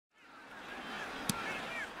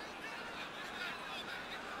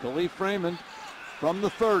Khalif Raymond from the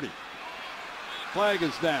 30. Flag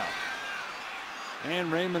is down.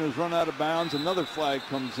 And Raymond has run out of bounds. Another flag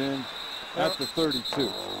comes in at the 32.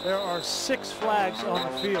 There are 6 flags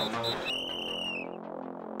on the field.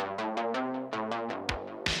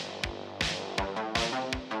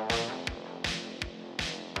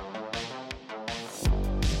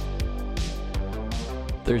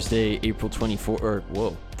 Thursday, April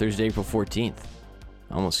 14th.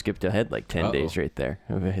 I almost skipped ahead like 10 days right there.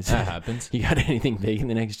 That happens. You got anything big in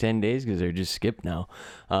the next 10 days? Because they're just skipped now.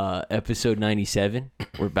 Episode 97,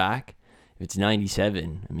 we're back. If it's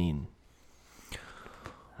 97, I mean...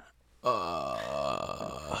 I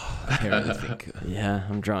can't really think. Yeah,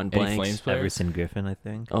 I'm drawing Any blanks. Flames players? Everson Griffin, I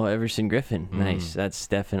think. Oh, Everson Griffin. Nice. That's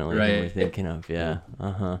definitely who we're thinking of. Yeah.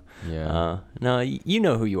 Yeah. No, you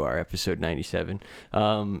know who you are, episode 97.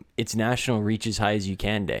 It's National Reach as High as You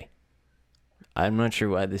Can Day. I'm not sure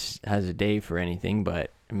why this has a day for anything,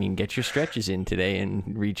 but, I mean, get your stretches in today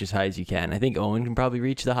and reach as high as you can. I think Owen can probably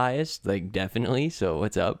reach the highest, like, definitely. So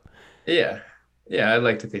what's up? Yeah, I'd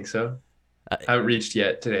like to think so. I haven't reached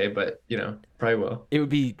yet today, but, probably will. It would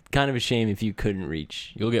be kind of a shame if you couldn't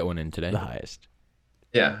reach You'll get one in today. the highest.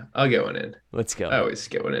 Yeah, I'll get one in. Let's go. I always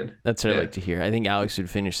get one in. That's what I like to hear. I think Alex would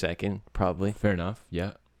finish second, probably. Fair enough.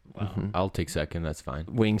 Yeah. Wow. I'll take second. That's fine.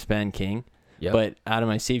 Wingspan king. Yep. But, Adam,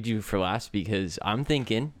 I saved you for last because I'm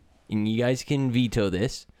thinking, and you guys can veto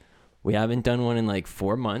this, we haven't done one in like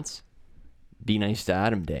 4 months. Be Nice to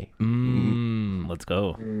Adam Day. Let's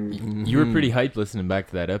go. You were pretty hyped listening back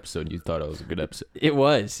to that episode. You thought it was a good episode. It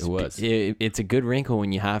was. It was. It's a good wrinkle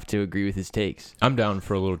when you have to agree with his takes. I'm down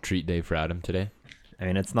for a little treat day for Adam today. I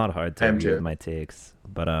mean, it's not hard to agree with my takes,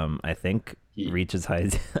 but I think reach as high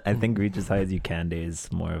as you can day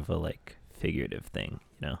is more of a like figurative thing,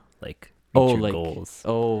 like reach your goals.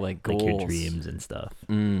 Like goals. Like your dreams and stuff.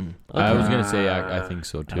 Okay. I was gonna say I think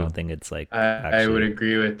so too. I don't think it's like I would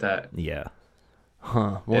agree with that. Yeah.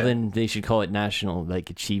 Huh. Well, then they should call it National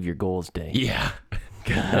Achieve Your Goals Day. Yeah.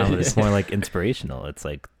 No, but it's more like inspirational. It's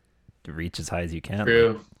like reach as high as you can. True.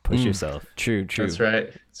 Like, push yourself. True. That's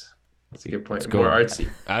right. That's a good point. Let's go. More artsy.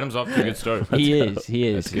 Adam's off to a good start. He is.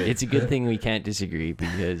 It's a good thing we can't disagree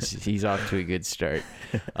because he's off to a good start.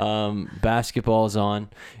 Basketball's on.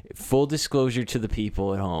 Full disclosure to the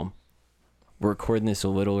people at home. We're recording this a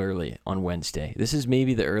little early on Wednesday. This is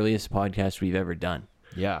maybe the earliest podcast we've ever done.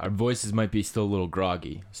 Yeah, our voices might be still a little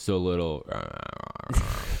groggy, still a little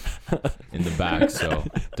in the back, so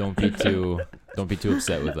don't be too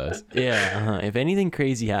upset with us. Yeah, if anything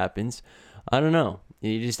crazy happens, I don't know.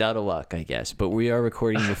 You're just out of luck, I guess. But we are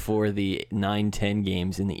recording before the 9-10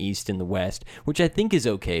 games in the East and the West, which I think is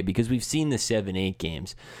okay because we've seen the 7-8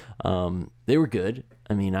 games. They were good.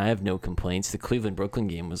 I mean, I have no complaints. The Cleveland-Brooklyn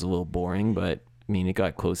game was a little boring, but I mean, it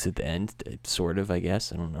got close at the end, sort of, I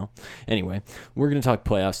guess. I don't know. Anyway, we're going to talk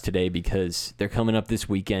playoffs today because they're coming up this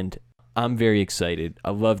weekend. I'm very excited. I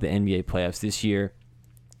love the NBA playoffs this year.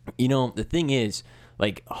 The thing is,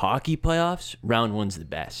 like, hockey playoffs, round one's the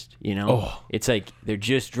best, It's like they're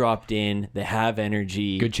just dropped in. They have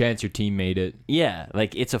energy. Good chance your team made it. Yeah,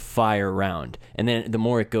 like it's a fire round. And then the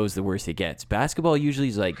more it goes, the worse it gets. Basketball usually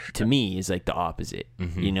is like, to me, is like the opposite,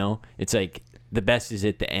 It's like the best is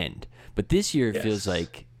at the end. But this year it feels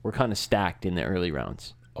like we're kind of stacked in the early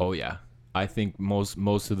rounds. Oh, yeah. I think most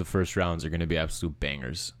of the first rounds are going to be absolute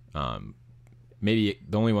bangers. Maybe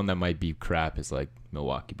the only one that might be crap is like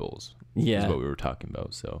Milwaukee Bulls. Yeah, is what we were talking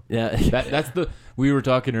about. So yeah, we were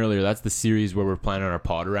talking earlier. That's the series where we're planning our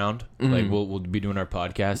pod around. Like we'll be doing our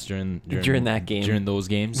podcast during that game, during those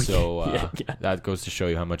games. So that goes to show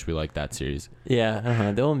you how much we like that series.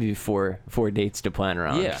 Yeah, there'll only be four dates to plan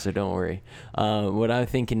around. Yeah. So don't worry. What I'm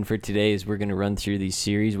thinking for today is we're going to run through these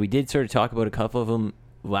series. We did sort of talk about a couple of them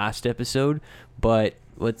last episode, but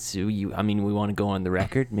we want to go on the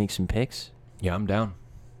record, make some picks. Yeah, I'm down.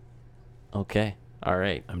 Okay. All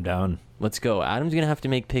right. I'm down. Let's go. Adam's going to have to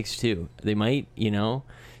make picks too. They might,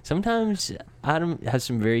 sometimes Adam has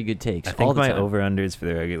some very good takes. I think my over-unders for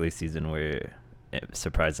the regular season were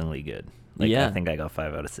surprisingly good. I think I got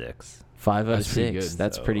 5 out of 6. 5 out of 6. Good,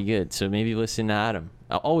 that's pretty good. So maybe listen to Adam.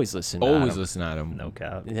 I'll always listen to Adam. Always listen to Adam. No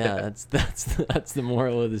cap. Yeah, that's the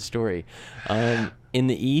moral of the story. In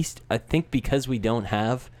the East, I think because we don't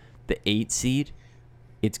have the 8 seed,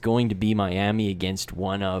 it's going to be Miami against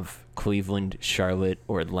one of Cleveland, Charlotte,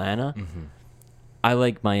 or Atlanta. Mm-hmm. I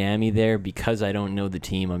like Miami there because I don't know the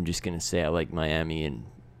team. I'm just going to say I like Miami in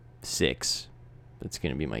 6. That's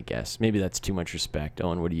going to be my guess. Maybe that's too much respect.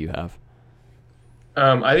 Owen, what do you have?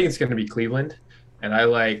 I think it's going to be Cleveland, and I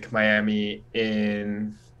like Miami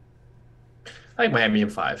in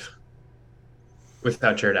 5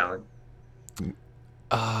 without Jared Allen.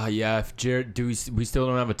 Yeah. If Jared, we still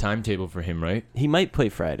don't have a timetable for him, right? He might play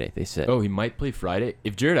Friday, they said. Oh, he might play Friday.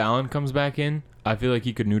 If Jared Allen comes back in, I feel like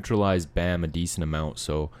he could neutralize Bam a decent amount.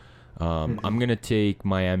 So I'm gonna take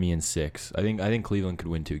Miami in 6. I think Cleveland could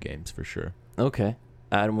win 2 games for sure. Okay.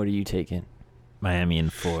 Adam, what are you taking? Miami in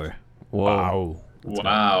 4. Whoa.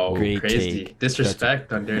 Wow. Great Crazy. take.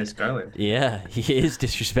 Disrespect on Darius Garland. Yeah, he is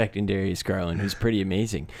disrespecting Darius Garland, who's pretty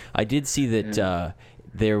amazing. I did see that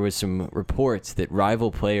there was some reports that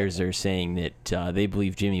rival players are saying that they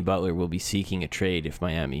believe Jimmy Butler will be seeking a trade if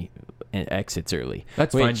Miami exits early.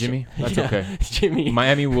 That's fine, Jimmy. That's okay. Jimmy.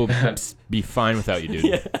 Miami will be fine without you, dude.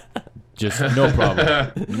 Yeah. Just no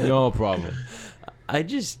problem. No problem. I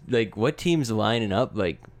just, like, what team's lining up?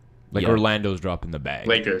 Like Orlando's dropping the bag.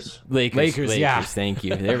 Lakers. Yeah. Thank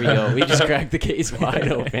you. There we go. We just cracked the case wide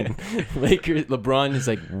open. Lakers. LeBron is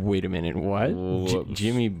like, wait a minute, what?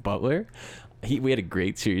 Jimmy Butler? We had a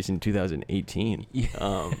great series in 2018.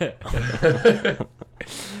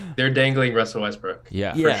 They're dangling Russell Westbrook.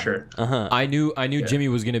 Yeah, for sure. Uh-huh. I knew Jimmy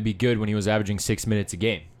was gonna be good when he was averaging 6 minutes a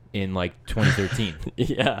game in like 2013.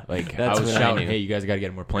 Yeah, like that's I was when shouting, "Hey, you guys got to get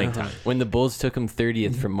him more playing time." When the Bulls took him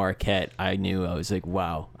 30th from Marquette, I knew. I was like,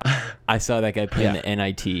 wow. I saw that guy play in the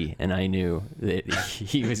NIT, and I knew that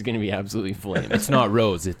he was going to be absolutely flaming. It's not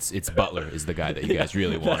Rose. It's Butler is the guy that you guys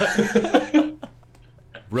really want.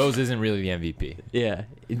 Rose isn't really the MVP. Yeah,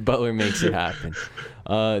 Butler makes it happen.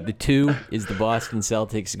 The 2 is the Boston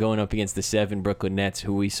Celtics going up against the 7 Brooklyn Nets,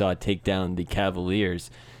 who we saw take down the Cavaliers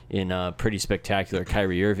in a pretty spectacular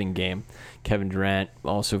Kyrie Irving game. Kevin Durant,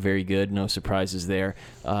 also very good. No surprises there.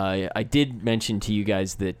 I did mention to you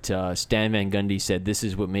guys that Stan Van Gundy said this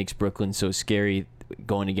is what makes Brooklyn so scary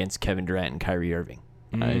going against Kevin Durant and Kyrie Irving.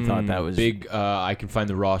 I thought that was big. I can find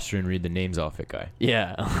the roster and read the names off it, guy.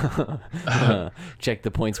 Yeah. Check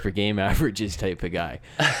the points per game averages type of guy.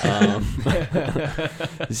 The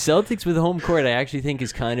Celtics with home court, I actually think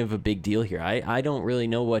is kind of a big deal here. I don't really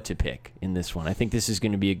know what to pick in this one. I think this is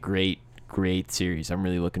going to be a great series. I'm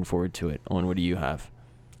really looking forward to it. Owen, what do you have?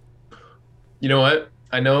 You know what?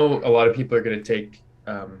 I know a lot of people are going to take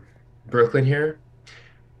Brooklyn here,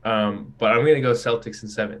 but I'm going to go Celtics in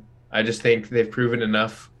 7. I just think they've proven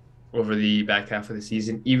enough over the back half of the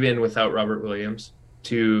season, even without Robert Williams,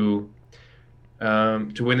 to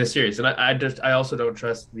win the series. And I also don't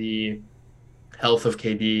trust the health of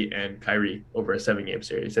KD and Kyrie over a 7-game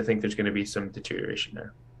series. I think there's going to be some deterioration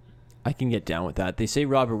there. I can get down with that. They say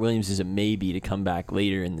Robert Williams is a maybe to come back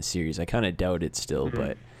later in the series. I kind of doubt it still,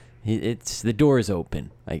 but it's the door is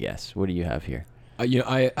open, I guess. What do you have here?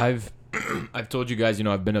 I've told you guys,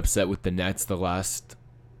 I've been upset with the Nets the last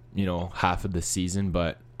half of the season,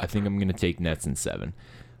 but I think I'm going to take Nets in 7.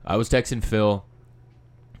 I was texting Phil.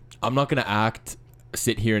 I'm not going to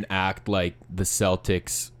sit here and act like the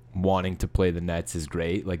Celtics wanting to play the Nets is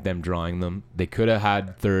great, like them drawing them. They could have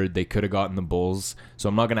had 3rd. They could have gotten the Bulls. So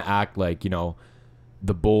I'm not going to act like,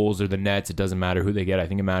 the Bulls or the Nets, it doesn't matter who they get. I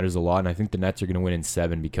think it matters a lot, and I think the Nets are going to win in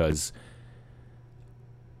 7 because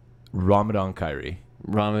Kyrie.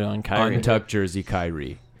 Untucked jersey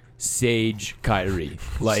Kyrie. Sage Kyrie.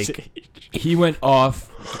 He went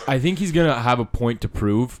off. I think he's going to have a point to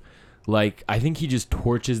prove. I think he just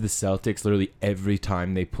torches the Celtics literally every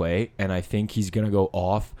time they play, and I think he's going to go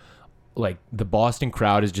off. The Boston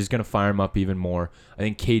crowd is just going to fire him up even more. I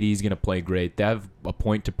think KD's going to play great. They have a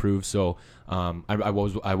point to prove, so I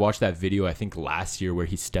watched that video, I think, last year where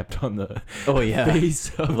he stepped on the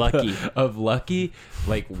face of Lucky.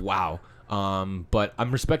 Wow. But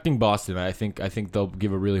I'm respecting Boston. I think they'll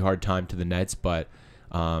give a really hard time to the Nets, but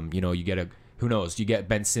you get who knows? You get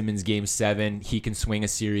Ben Simmons game 7. He can swing a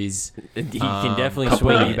series. He can definitely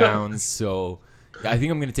swing rebounds. So I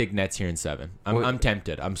think I'm going to take Nets here in 7. I'm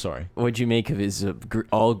tempted. I'm sorry. What'd you make of his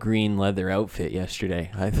all green leather outfit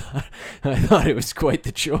yesterday? I thought it was quite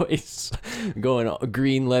the choice. Going all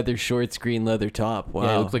green leather shorts, green leather top. Wow,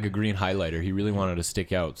 yeah, it looked like a green highlighter. He really wanted to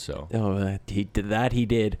stick out. So he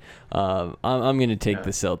did. I'm going to take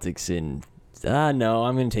the Celtics in. No,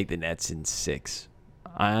 I'm going to take the Nets in 6.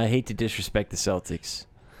 I hate to disrespect the Celtics.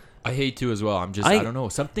 I hate to as well. I don't know.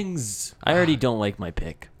 Something's. I already don't like my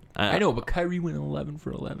pick. I know, but Kyrie went 11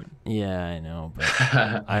 for 11. Yeah, I know, but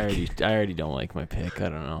I already don't like my pick. I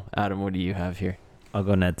don't know. Adam, what do you have here? I'll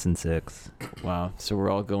go Nets in 6. Wow, so we're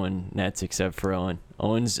all going Nets except for Owen.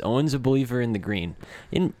 Owen's a believer in the green.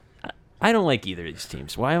 I don't like either of these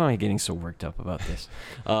teams. Why am I getting so worked up about this?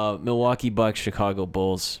 Milwaukee Bucks, Chicago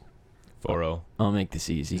Bulls. 4-0. I'll make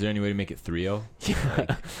this easy. Is there any way to make it 3-0?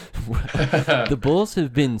 The Bulls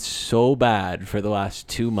have been so bad for the last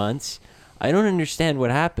 2 months. I don't understand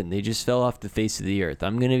what happened. They just fell off the face of the earth.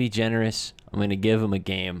 I'm going to be generous. I'm going to give them a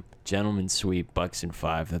game. Gentlemen sweep, Bucks in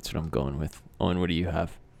 5. That's what I'm going with. Owen, what do you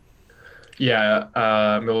have? Yeah,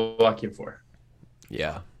 Milwaukee in 4.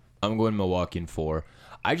 Yeah, I'm going Milwaukee in 4.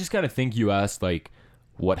 I just kind of think you asked, like,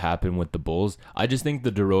 what happened with the Bulls. I just think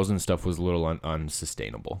the DeRozan stuff was a little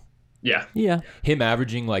unsustainable. Yeah. Him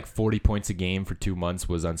averaging like 40 points a game for 2 months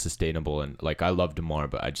was unsustainable. And like, I love DeMar,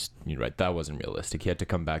 but you're right, that wasn't realistic. He had to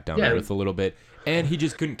come back down to earth a little bit. And he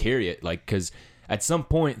just couldn't carry it. Like, because at some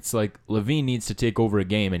point, it's like Levine needs to take over a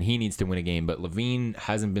game and he needs to win a game. But Levine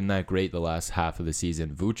hasn't been that great the last half of the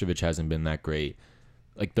season. Vucevic hasn't been that great.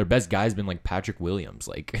 Like, their best guy's been like Patrick Williams,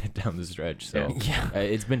 like down the stretch. So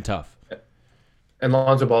it's been tough. And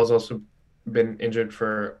Lonzo Ball's also been injured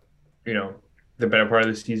for, the better part of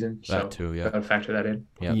the season. That too, yeah. Gotta factor that in.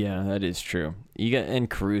 Yeah, that is true. And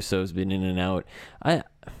Caruso's been in and out.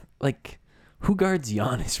 Who guards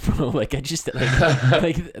Giannis, bro?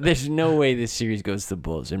 Like, there's no way this series goes to the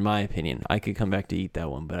Bulls, in my opinion. I could come back to eat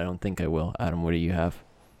that one, but I don't think I will. Adam, what do you have?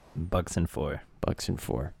 Bucks in 4. Bucks in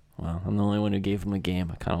 4. Wow, I'm the only one who gave him a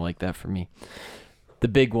game. I kind of like that for me. The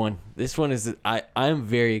big one. This one is I'm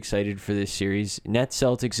very excited for this series. Nets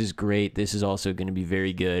Celtics is great. This is also going to be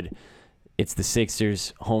very good. It's the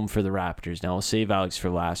Sixers home for the Raptors. Now I'll save Alex for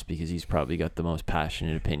last because he's probably got the most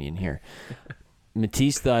passionate opinion here.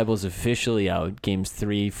 Matisse Thybulle's officially out. Games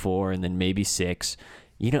 3, 4, and then maybe 6.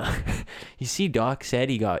 You see, Doc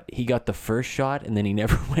said he got the first shot and then he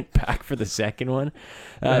never went back for the second one.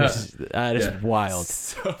 That is wild.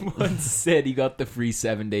 Someone said he got the free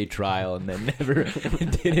 7-day trial and then never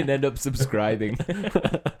didn't end up subscribing.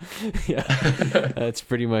 Yeah, that's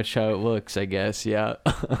pretty much how it looks, I guess. Yeah.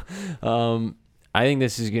 I think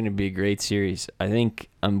this is going to be a great series. I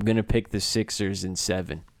think I'm going to pick the Sixers in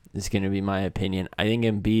 7. This is going to be my opinion. I think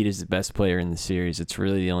Embiid is the best player in the series. It's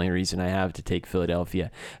really the only reason I have to take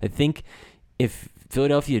Philadelphia. I think if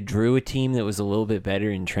Philadelphia drew a team that was a little bit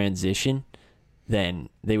better in transition, then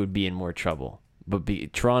they would be in more trouble. But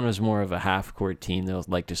Toronto's more of a half-court team. They'll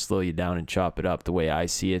like to slow you down and chop it up the way I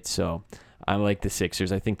see it. So I like the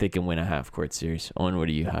Sixers. I think they can win a half-court series. Owen, what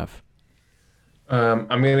do you have? I'm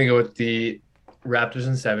going to go with the Raptors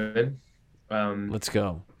in 7. Let's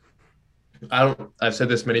go. I've said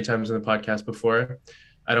this many times in the podcast before.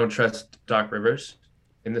 I don't trust Doc Rivers,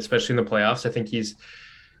 especially in the playoffs. I think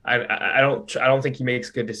I don't think he makes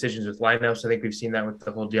good decisions with lineups. I think we've seen that with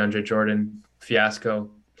the whole DeAndre Jordan fiasco.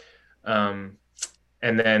 And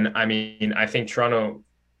then, I think Toronto,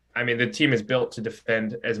 the team is built to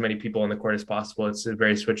defend as many people on the court as possible. It's a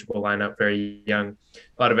very switchable lineup, very young,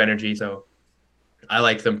 a lot of energy. So I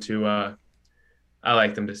like them to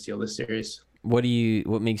steal this series. What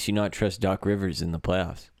makes you not trust Doc Rivers in the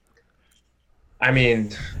playoffs?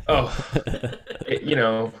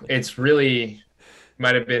 It's really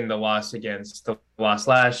might have been the loss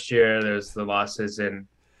last year. There's the losses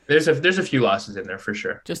there's a few losses in there for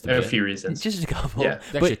sure. Just a few reasons. Just a couple. Yeah.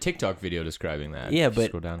 There's actually a TikTok video describing that. Yeah, just but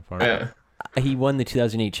scroll down far. Yeah. He won the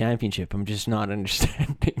 2008 championship. I'm just not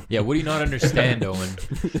understanding. Yeah, what do you not understand, Owen?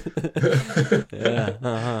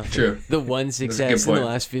 Yeah, True. The one success in the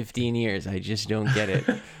last 15 years. I just don't get it.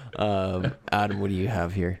 Adam, what do you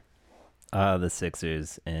have here? The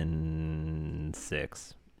Sixers in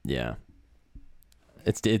 6. Yeah.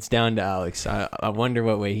 It's down to Alex. I wonder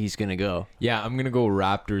what way he's gonna go. Yeah, I'm gonna go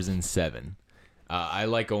Raptors in 7. I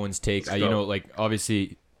like Owen's take.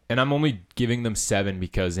 Obviously, and I'm only giving them 7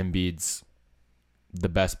 because Embiid's the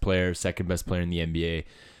best player, second best player in the NBA.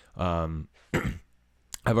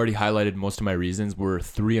 I've already highlighted most of my reasons. We're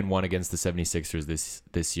 3-1 against the 76ers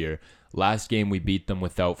this year. Last game we beat them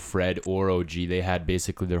without Fred or OG. They had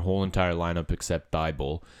basically their whole entire lineup except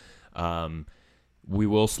Thibault. We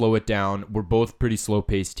will slow it down. We're both pretty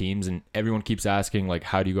slow-paced teams, and everyone keeps asking, like,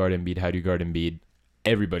 how do you guard Embiid? How do you guard Embiid?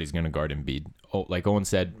 Everybody's going to guard Embiid. Oh, like Owen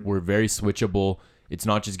said, we're very switchable. It's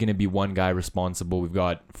not just going to be one guy responsible. We've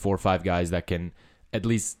got 4 or 5 guys that can at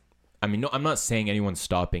least... no, I'm not saying anyone's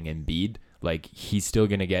stopping Embiid. Like, he's still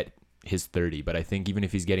going to get his 30, but I think even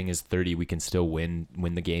if he's getting his 30, we can still win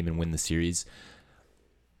the game and win the series.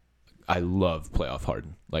 I love playoff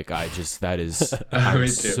Harden. Like, I'm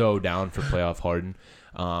so down for playoff Harden.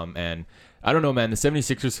 And I don't know, man, the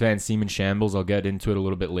 76ers fans seem in shambles. I'll get into it a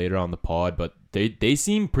little bit later on the pod, but they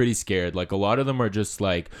seem pretty scared. Like, a lot of them are just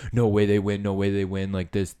like, no way they win,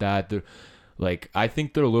 like this, that. They're, like, I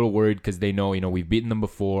think they're a little worried because they know, we've beaten them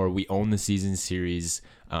before. We own the season series.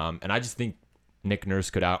 And I just think Nick Nurse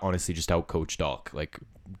could honestly just outcoach Doc. Like,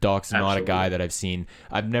 Doc's not a guy that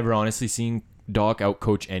I've never honestly seen Doc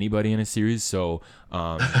outcoach anybody in a series. So,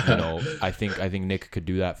 I think Nick could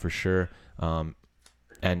do that for sure.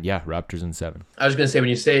 And yeah, Raptors in 7. I was gonna say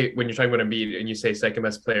when you're talking about Embiid and you say second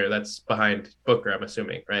best player, that's behind Booker, I'm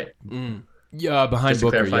assuming, right? Yeah, behind Just to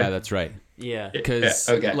Booker. clarify. Yeah, that's right. Yeah. Because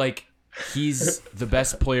like he's the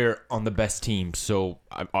best player on the best team, so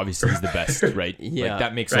obviously he's the best, right? Yeah. Like,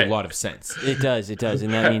 that makes a lot of sense. It does,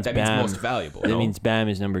 and that means That Bam. means most valuable. That means Bam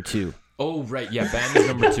is number 2. Oh, right. Yeah, Bam is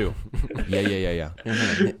number 2. Yeah.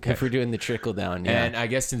 If we're doing the trickle down, yeah. And I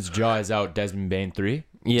guess since Ja is out, Desmond Bane 3.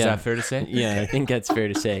 Yeah. Is that fair to say? Yeah, I think that's fair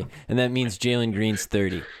to say. And that means Jalen Green's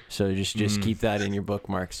 30. So just keep that in your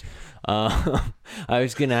bookmarks. I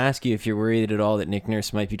was going to ask you if you're worried at all that Nick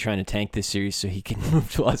Nurse might be trying to tank this series so he can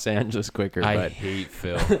move to Los Angeles quicker. I hate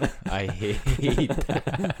Phil. I hate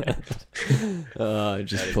that.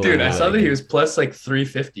 Dude, I saw that he was plus like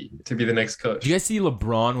 350 to be the next coach. Do you guys see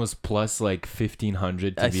LeBron was plus like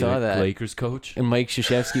 150 to be the Lakers coach? And Mike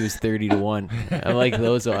Krzyzewski was 30-1. I like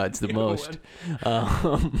those odds the most.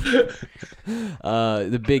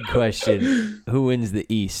 The big question, who wins the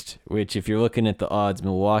East? Which, if you're looking at the odds,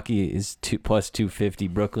 Milwaukee is plus 250,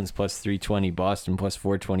 Brooklyn's plus 320, Boston plus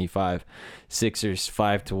 425, Sixers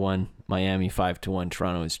 5-1, Miami 5-1,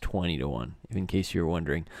 Toronto is 20-1. In case you were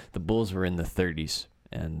wondering, the Bulls were in the 30s,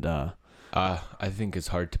 and I think it's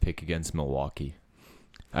hard to pick against Milwaukee.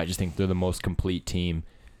 I just think they're the most complete team,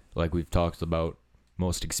 like we've talked about,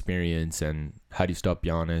 most experience, and how do you stop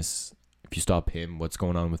Giannis? If you stop him, what's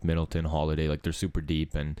going on with Middleton, Holiday? Like, they're super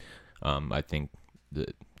deep, and I think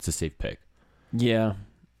it's a safe pick. Yeah,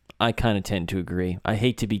 I kind of tend to agree. I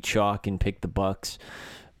hate to be chalk and pick the Bucks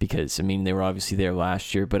because, I mean, they were obviously there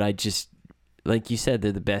last year, but I just, like you said,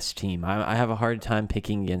 they're the best team. I have a hard time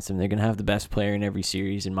picking against them. They're going to have the best player in every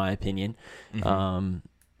series, in my opinion. Mm-hmm.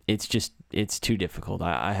 It's too difficult.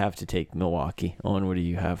 I have to take Milwaukee. Owen, what do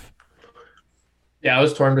you have? Yeah, I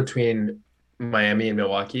was torn between Miami and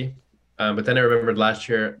Milwaukee. But then I remembered last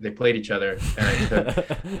year they played each other, and I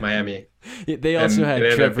took Miami. They also had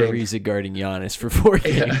Trevor Ariza guarding Giannis for 4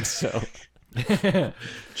 games. So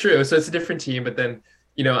true. So it's a different team. But then,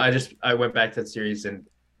 I went back to that series, and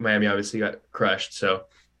Miami obviously got crushed. So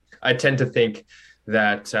I tend to think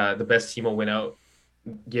that the best team will win out,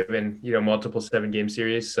 given multiple 7-game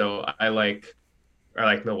series. So I like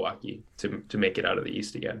Milwaukee to make it out of the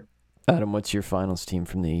East again. Adam, what's your finals team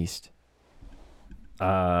from the East?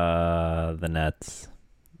 The Nets.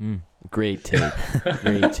 Great take.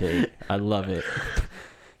 Great take. I love it.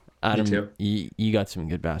 Adam, Me too. You got some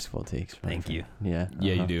good basketball takes. Thank you. Yeah.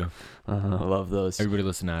 Yeah, you do. I love those. Everybody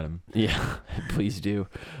listen to Adam. Yeah, please do.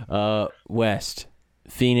 West,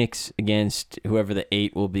 Phoenix against whoever the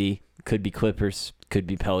 8 will be. Could be Clippers, could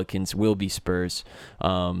be Pelicans, will be Spurs.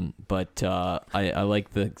 But I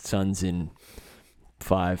like the Suns in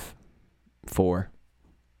 5, 4,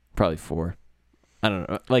 probably 4. I don't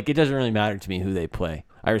know. Like, it doesn't really matter to me who they play.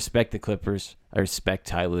 I respect the Clippers. I respect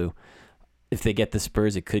Ty Lue. If they get the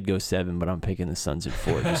Spurs, it could go 7, but I'm picking the Suns at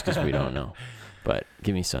 4 just because we don't know. But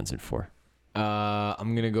give me Suns at 4.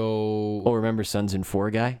 I'm going to go... Oh, remember Suns in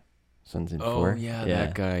 4 guy? Suns in 4? Oh, yeah,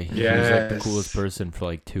 that guy. Yes. He was like the coolest person for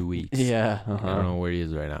like 2 weeks. Yeah. I don't know where he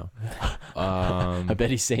is right now. I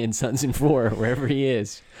bet he's saying Suns in 4, wherever he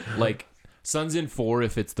is. Like, Suns in 4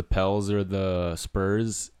 if it's the Pels or the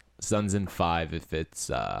Spurs. Suns in 5 if it's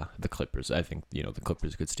the Clippers. I think, the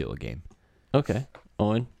Clippers could steal a game. Okay.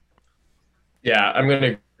 Owen? Yeah, I'm going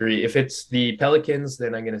to agree. If it's the Pelicans,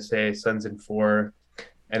 then I'm going to say Suns in 4.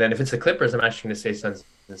 And then if it's the Clippers, I'm actually going to say Suns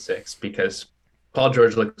in 6 because Paul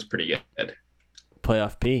George looks pretty good.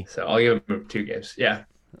 Playoff P. So I'll give him 2 games. Yeah.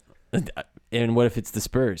 And what if it's the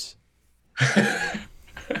Spurs?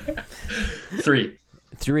 3.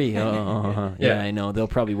 3. Yeah, I know. They'll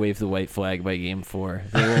probably wave the white flag by game 4.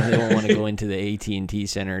 They won't want to go into the AT&T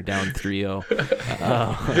Center down 3-0.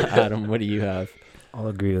 Adam, what do you have? I'll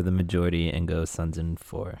agree with the majority and go Suns in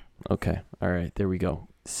 4. Okay. All right. There we go.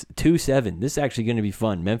 2-7. This is actually going to be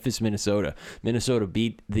fun. Memphis, Minnesota. Minnesota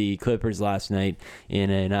beat the Clippers last night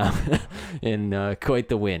in quite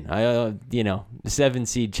the win. The 7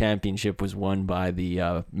 seed championship was won by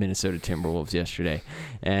the Minnesota Timberwolves yesterday,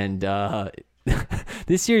 and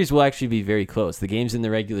this series will actually be very close. The games in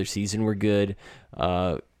the regular season were good.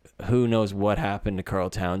 Who knows what happened to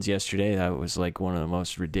Karl Towns yesterday? That was like one of the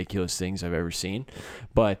most ridiculous things I've ever seen.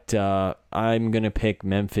 But I'm going to pick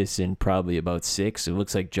Memphis in probably about 6. It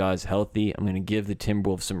looks like Ja's healthy. I'm going to give the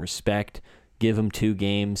Timberwolves some respect. Give them 2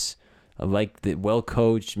 games. I like the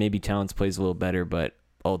well-coached. Maybe Towns plays a little better, but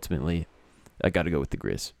ultimately I got to go with the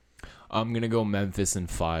Grizz. I'm going to go Memphis in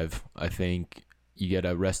 5. I think you get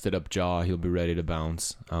a rested-up Ja. He'll be ready to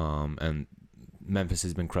bounce. And Memphis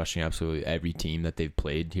has been crushing absolutely every team that they've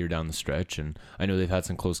played here down the stretch, and I know they've had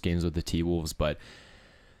some close games with the T-Wolves, but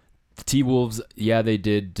The T-Wolves, yeah, they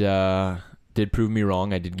did prove me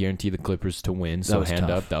wrong. I did guarantee the Clippers to win, so hand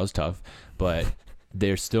up. That was tough. But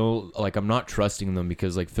they're still, like, I'm not trusting them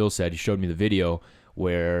because, like Phil said, he showed me the video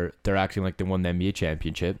where they're acting like they won the NBA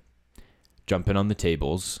championship, jumping on the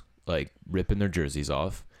tables, like ripping their jerseys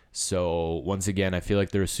off. So once again, I feel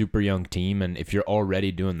like they're a super young team, and if you're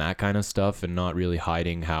already doing that kind of stuff and not really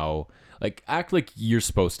hiding how, like, act like you're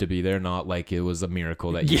supposed to be there, not like it was a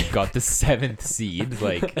miracle that you got the 7th seed.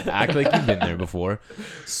 Like, act like you've been there before.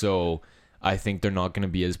 So I think they're not going to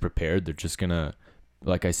be as prepared. They're just going to,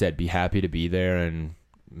 like I said, be happy to be there, and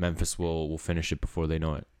Memphis will finish it before they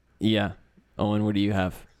know it. Yeah. Owen, what do you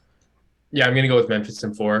have? Yeah, I'm going to go with Memphis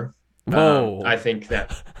in 4. Whoa. I think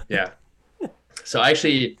that, yeah. So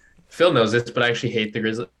actually, Phil knows this, but I actually hate the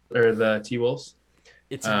Grizzlies or the T-Wolves.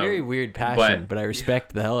 It's a very weird passion, but I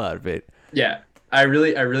respect the hell out of it. Yeah, I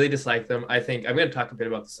really dislike them. I think I'm going to talk a bit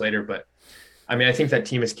about this later, but I mean, I think that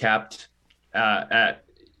team is capped at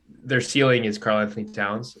their ceiling is Karl Anthony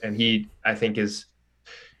Towns, and he, I think,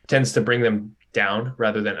 tends to bring them down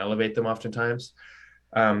rather than elevate them oftentimes.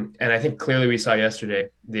 And I think clearly we saw yesterday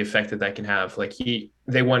the effect that can have. Like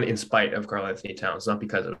they won in spite of Karl Anthony Towns, not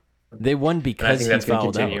because of him. They won because I think that's he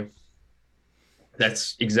fouled out.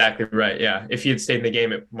 That's exactly right. Yeah, if he had stayed in the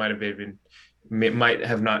game, it might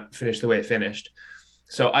have not finished the way it finished.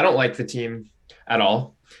 So I don't like the team at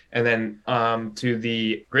all. And then to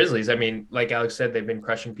the Grizzlies, I mean, like Alex said, they've been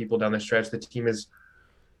crushing people down the stretch. The team is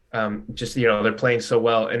just, they're playing so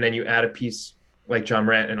well. And then you add a piece like John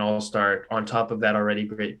Morant, an all-star, on top of that already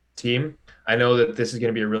great team. I know that this is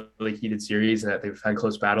going to be a really heated series and that they've had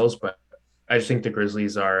close battles, but I just think the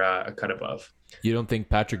Grizzlies are a cut above. You don't think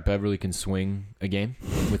Patrick Beverley can swing a game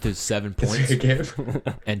with his 7 points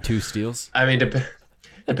and 2 steals? I mean,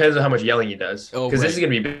 depends on how much yelling he does. Because This is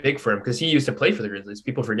going to be big for him because he used to play for the Grizzlies.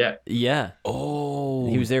 People forget. Yeah. Oh,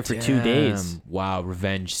 he was there for 2 days. Wow,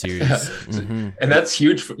 revenge series. Mm-hmm. And that's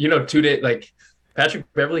huge. 2 days, like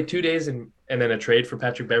Patrick Beverley, 2 days and then a trade for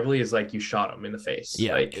Patrick Beverley is like you shot him in the face.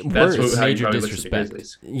 Yeah, like that's how major you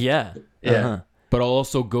disrespect. Yeah. Yeah. Uh-huh. But I'll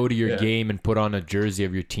also go to your game and put on a jersey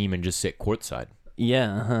of your team and just sit courtside.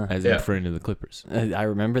 Yeah. As in front of the Clippers. I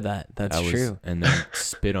remember that. That's true. And then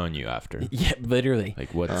spit on you after. Yeah, literally.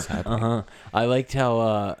 Like, what's happening? I liked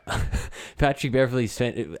how Patrick Beverley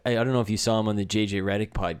spent. I don't know if you saw him on the JJ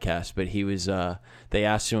Redick podcast, but he was. They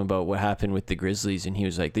asked him about what happened with the Grizzlies, and he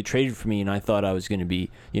was like, "They traded for me, and I thought I was going to be,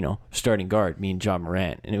 starting guard, me and John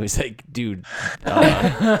Morant." And it was like, dude.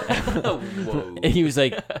 Whoa. And he was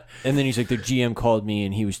like, and then he's like, the GM called me,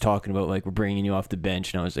 and he was talking about like, we're bringing you off the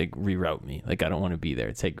bench, and I was like, reroute me, like I don't want to be there.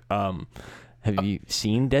 It's like, have you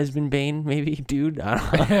seen Desmond Bane? Maybe, dude. I don't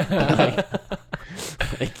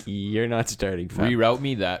like you're not starting. Reroute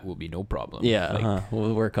me. That will be no problem. Yeah,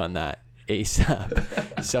 we'll work on that ASAP.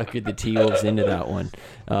 Suckered the T-Wolves into that one.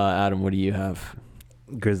 Adam, what do you have?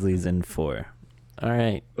 Grizzlies in 4. All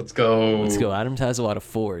right, let's go. Adams has a lot of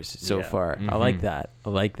 4s so far. Mm-hmm. I like that. I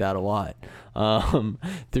like that a lot.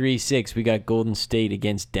 3-6. We got Golden State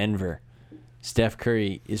against Denver. Steph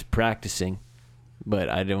Curry is practicing, but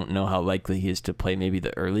I don't know how likely he is to play maybe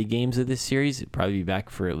the early games of this series. He'd probably be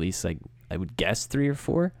back for at least, like, I would guess 3 or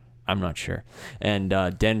 4. I'm not sure. And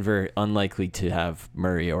Denver, unlikely to have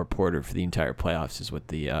Murray or Porter for the entire playoffs is what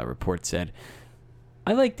the report said.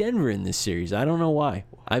 I like Denver in this series. I don't know why.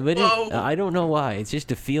 I don't know why. It's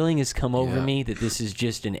just a feeling has come over me that this is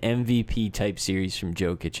just an MVP type series from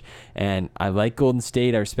Jokic. And I like Golden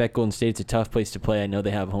State. I respect Golden State. It's a tough place to play. I know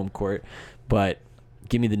they have home court. But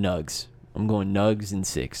give me the Nugs. I'm going Nugs in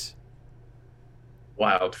 6.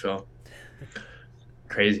 Wild, Phil.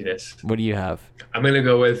 Craziness. What do you have? I'm gonna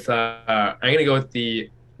go with the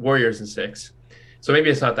Warriors in 6. So maybe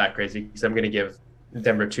it's not that crazy because I'm gonna give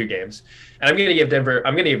Denver 2 games, and I'm gonna give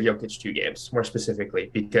Jokic 2 games more specifically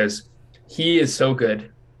because he is so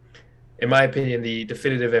good, in my opinion, the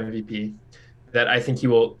definitive MVP, that I think he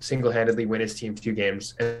will single-handedly win his team 2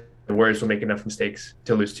 games, and the Warriors will make enough mistakes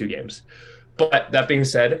to lose 2 games. But that being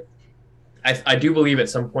said, I do believe at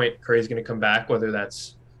some point Curry's gonna come back, whether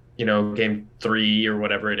that's game 3 or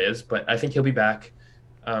whatever it is, but I think he'll be back.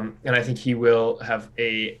 And I think he will have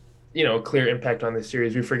a, clear impact on this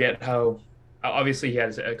series. We forget how, obviously he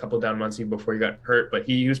had a couple down months before he got hurt, but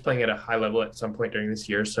he was playing at a high level at some point during this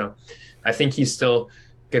year. So I think he's still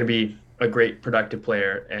going to be a great productive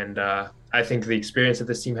player. And I think the experience that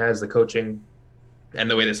this team has, the coaching,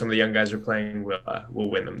 and the way that some of the young guys are playing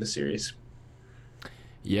will win them the series.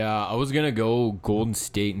 Yeah, I was gonna go Golden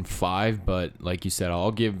State in 5, but like you said,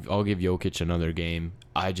 I'll give Jokic another game.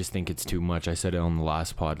 I just think it's too much. I said it on the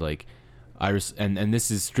last pod. Like, and this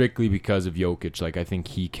is strictly because of Jokic. Like, I think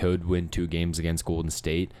he could win 2 games against Golden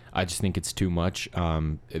State. I just think it's too much.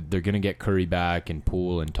 They're gonna get Curry back and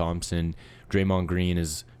Poole and Thompson. Draymond Green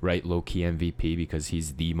is low-key MVP because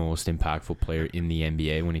he's the most impactful player in the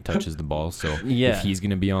NBA when he touches the ball. So if he's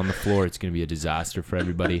gonna be on the floor, it's gonna be a disaster for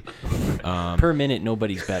everybody. Per minute,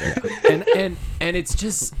 nobody's better. and it's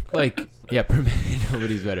just like, per minute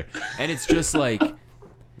nobody's better. And it's just like,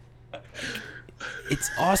 it's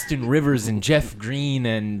Austin Rivers and Jeff Green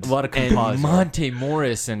and a lot of Campazzo. And Monte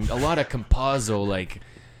Morris and a lot of Campazzo. Like,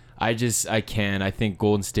 I can't. I think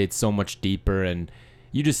Golden State's so much deeper, and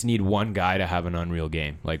you just need one guy to have an unreal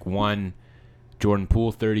game. Like, one Jordan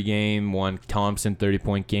Poole 30 game, one Thompson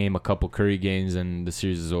 30-point game, a couple Curry games, and the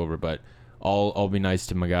series is over. But I'll be nice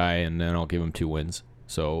to my guy, and then I'll give him 2 wins.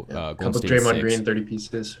 So Golden State Draymond 6. Green 30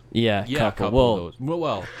 pieces. Yeah, couple of those.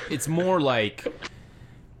 Well, it's more like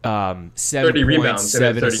 7 30 points, rebounds,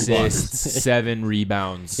 7 30 assists, 7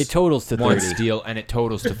 rebounds. It totals to 30. 1 steal, and it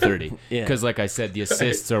totals to 30. Yeah. Because, like I said, the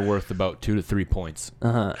assists are worth about 2 to 3 points.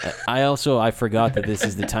 I forgot that this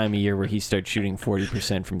is the time of year where he starts shooting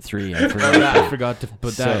 40% from 3. I forgot to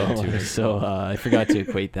put that into it. So I forgot to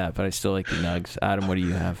equate that, but I still like the Nugs. Adam, what do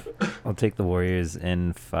you have? I'll take the Warriors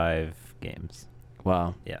in 5 games.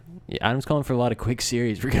 Wow. Yeah. Adam's calling for a lot of quick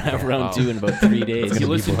series. We're gonna have round 2 in about 3 days. You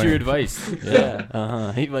listen to your advice.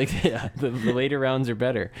 The later rounds are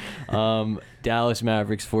better. Dallas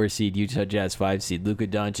Mavericks 4 seed, Utah Jazz 5 seed. Luka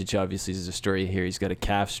Doncic obviously is a story here. He's got a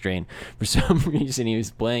calf strain. For some reason, he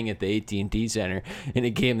was playing at the AT&T Center in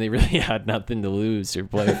a game they really had nothing to lose or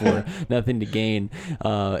play for, nothing to gain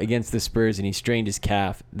against the Spurs, and he strained his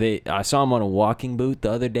calf. I saw him on a walking boot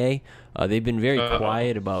the other day. They've been very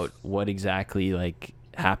quiet about what exactly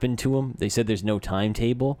happened to him. They said there's no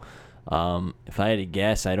timetable. If I had to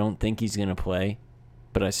guess, I don't think he's gonna play,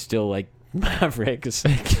 but I still like Mavericks.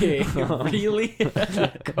 Okay, really?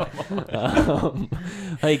 Come on.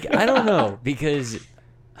 I don't know, because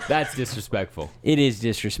that's disrespectful. It is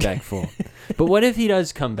disrespectful. But what if he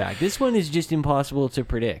does come back? This one is just impossible to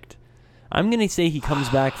predict. I'm gonna say he comes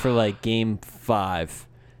back for game 5.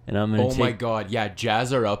 And I'm gonna my God, yeah,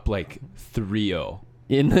 Jazz are up 3-0.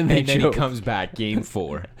 And then he comes back game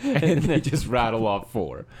 4. And they just rattle off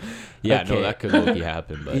 4. Yeah, okay. No, that could low-key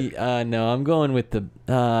happen. But no, I'm going with the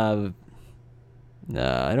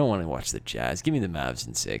I don't want to watch the Jazz. Give me the Mavs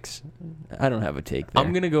in 6. I don't have a take there.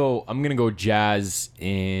 I'm gonna go Jazz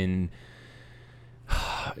in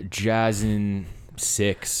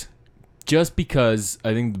 6. Just because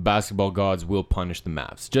I think the basketball gods will punish the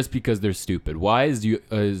Mavs. Just because they're stupid. Why is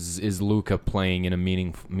Luka playing in a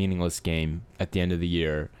meaningless game at the end of the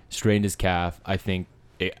year? Strained his calf. I think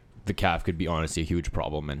the calf could be honestly a huge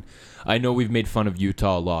problem. And I know we've made fun of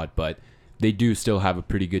Utah a lot, but they do still have a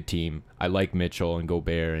pretty good team. I like Mitchell and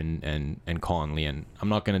Gobert and Conley, and I'm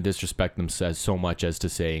not going to disrespect them so much as to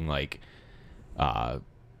saying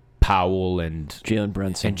Powell and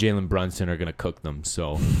Jalen Brunson are going to cook them.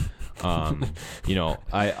 So. I'll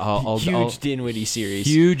huge Dinwiddie series.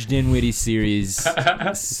 Huge Dinwiddie series.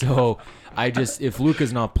 So if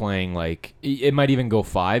Luka's not playing, it might even go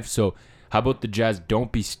 5. So how about the Jazz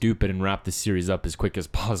don't be stupid and wrap the series up as quick as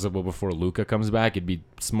possible before Luka comes back? It'd be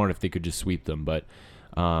smart if they could just sweep them. But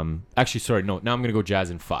actually, sorry, no. Now I'm gonna go Jazz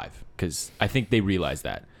in 5 because I think they realize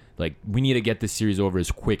that we need to get this series over as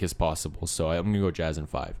quick as possible. So I'm gonna go Jazz in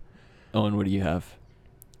 5. Owen, what do you have?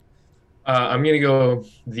 I'm going to go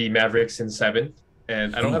the Mavericks in 7,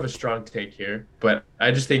 and I don't have a strong take here, but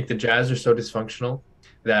I just think the Jazz are so dysfunctional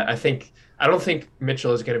that I don't think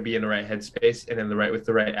Mitchell is going to be in the right headspace and with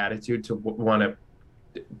the right attitude to want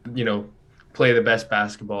to, play the best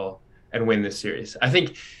basketball and win this series. I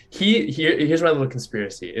think here's my little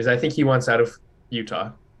conspiracy is I think he wants out of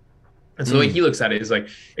Utah. And so the way he looks at it is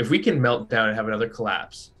if we can melt down and have another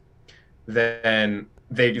collapse, then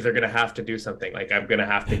they're going to have to do something. I'm going to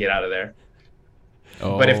have to get out of there.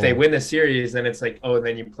 Oh. But if they win the series, then it's and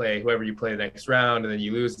then you play whoever you play the next round, and then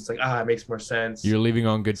you lose. It's it makes more sense. You're leaving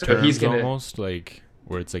on good terms almost,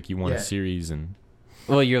 where it's you won a series. And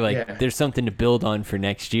well, you're there's something to build on for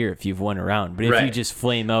next year if you've won a round. But if you just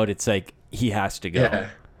flame out, it's he has to go. Yeah.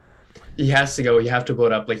 He has to go. You have to blow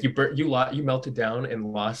it up. You melted down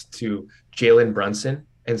and lost to Jalen Brunson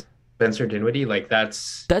and Spencer Dinwiddie.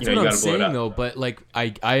 That's what I'm saying though. But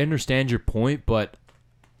I understand your point, but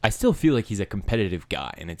I still feel he's a competitive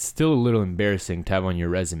guy, and it's still a little embarrassing to have on your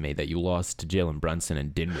resume that you lost to Jalen Brunson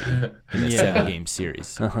and Dinwiddie in a 7-game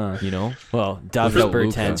series. Well, Davis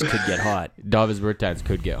Bertans could get hot. Davis Bertans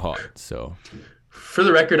could get hot. So, for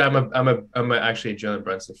the record, I'm actually a Jalen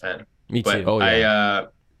Brunson fan. Me too. I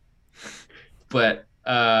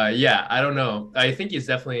don't know. I think he's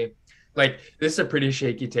definitely Like, this is a pretty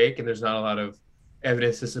shaky take, and there's not a lot of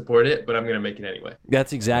evidence to support it, but I'm gonna make it anyway.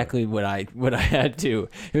 That's exactly what I had to.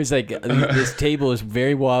 It was like, this table is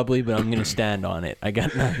very wobbly, but I'm gonna stand on it. I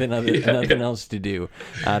got nothing else to do.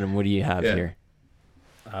 Adam, what do you have here?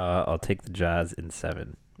 I'll take the Jazz in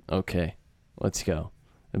 7. Okay, let's go.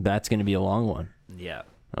 That's gonna be a long one. Yeah.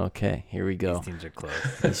 Okay, here we go. These teams are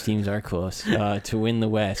close. These teams are close. To win the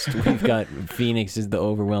West, we've got Phoenix is the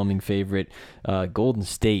overwhelming favorite. Golden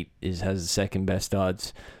State has the second best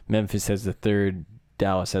odds. Memphis has the third.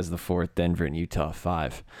 Dallas has the fourth. Denver and Utah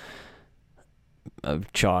 5.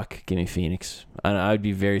 Chalk, give me Phoenix. I'd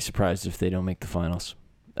be very surprised if they don't make the finals.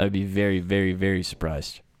 I'd be very, very, very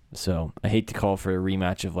surprised. So I hate to call for a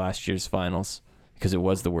rematch of last year's finals, because it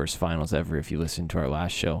was the worst finals ever if you listen to our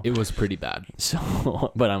last show. It was pretty bad.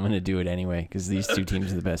 So, but I'm going to do it anyway because these two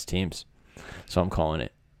teams are the best teams. So I'm calling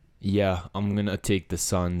it. Yeah, I'm going to take the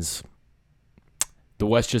Suns. The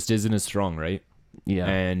West just isn't as strong, right? Yeah.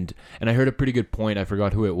 And I heard a pretty good point. I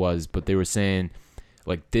forgot who it was, but they were saying,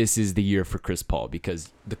 like, this is the year for Chris Paul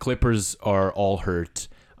because the Clippers are all hurt.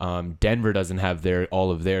 Denver doesn't have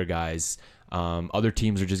all of their guys. Other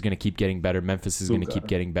teams are just going to keep getting better. Memphis is going to keep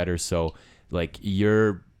getting better. So, like,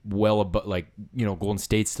 you're well above, like, you know, Golden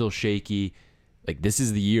State's still shaky. Like, this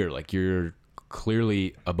is the year. Like, you're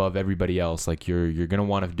clearly above everybody else. Like, you're going to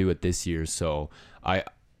want to do it this year. So I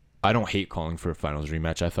don't hate calling for a finals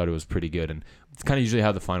rematch. I thought it was pretty good. And it's kind of usually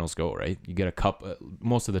how the finals go, right? You get a cup.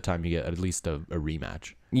 Most of the time you get at least a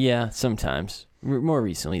rematch. Yeah, sometimes. More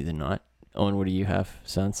recently than not. Owen, what do you have,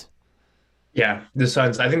 Suns? Yeah, the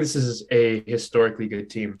Suns. I think this is a historically good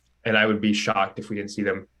team, and I would be shocked if we didn't see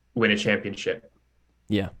them win a championship.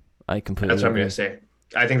 Yeah, I completely That's what I'm agree. going to say.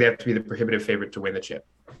 I think they have to be the prohibitive favorite to win the chip.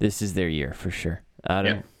 This is their year for sure.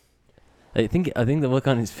 Adam, I think the look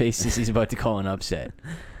on his face is he's about to call an upset.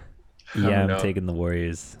 Yeah, I'm taking the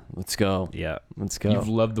Warriors. Let's go. Yeah. Let's go. You've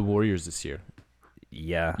loved the Warriors this year.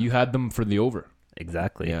 Yeah. You had them for the over.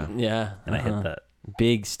 Exactly. Yeah. And I hit that.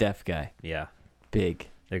 Big Steph guy. Yeah. Big.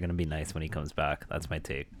 They're going to be nice when he comes back. That's my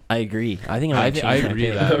take. I agree. I think I my agree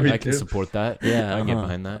take. that. Me I can too. support that. Yeah, I can get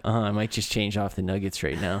behind that. I might just change off the Nuggets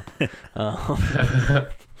right now.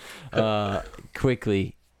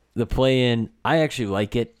 Quickly, the play-in, I actually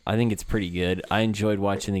like it. I think it's pretty good. I enjoyed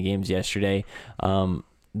watching the games yesterday.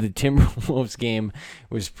 The Timberwolves game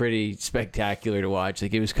was pretty spectacular to watch.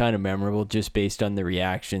 Like, it was kind of memorable just based on the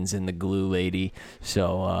reactions and the glue lady.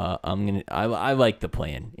 So I like the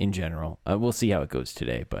play-in in general. We'll see how it goes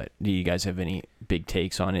today. But do you guys have any big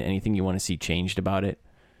takes on it? Anything you want to see changed about it?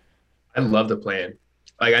 I love the plan.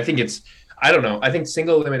 Like, I think I don't know. I think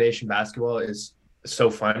single elimination basketball is so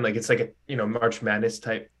fun. Like, it's like a, March Madness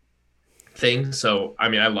type thing. So, I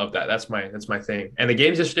mean, I love that. That's my thing. And the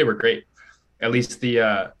games yesterday were great. At least the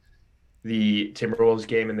Timberwolves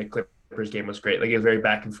game and the Clippers game was great. Like, it was very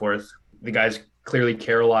back and forth. The guys clearly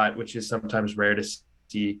care a lot, which is sometimes rare to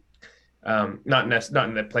see. Not in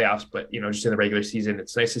the playoffs, but just in the regular season.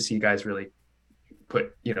 It's nice to see guys really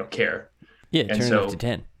put care. Yeah, turn it up to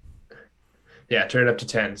 10. Yeah, turn it up to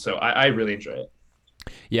 10. So I really enjoy it.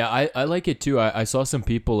 Yeah, I like it too. I saw some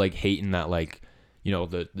people like hating that, like, the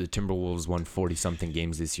Timberwolves won 40-something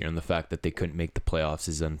games this year, and the fact that they couldn't make the playoffs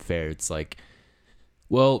is unfair. It's like,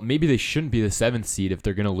 well, maybe they shouldn't be the 7th seed if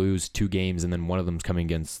they're going to lose 2 games and then one of them's coming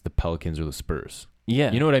against the Pelicans or the Spurs.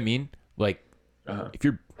 Yeah. You know what I mean? Like, if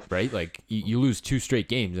you're, right, like, you lose 2 straight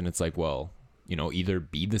games and it's like, well, either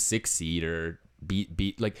be the 6th seed or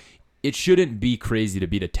beat like, it shouldn't be crazy to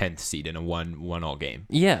beat a 10th seed in a one-all game.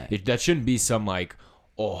 Yeah. That shouldn't be some, like,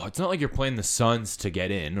 oh, it's not like you're playing the Suns to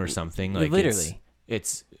get in or something. Like, literally.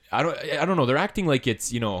 It's I don't know. They're acting like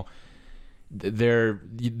it's, they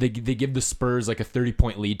give the Spurs like a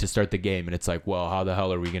 30-point lead to start the game, and it's like, well, how the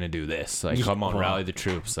hell are we gonna do this? Like, come on, rally the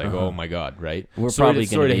troops. Like, oh my god, right? We're probably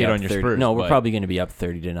going to hate be on your Spurs. No, we're probably going to be up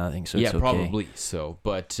 30-0. So yeah, it's okay. probably. So,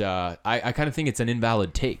 but I kind of think it's an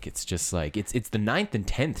invalid take. It's just like it's the 9th and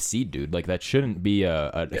 10th seed, dude. Like, that shouldn't be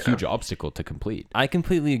a huge obstacle to complete. I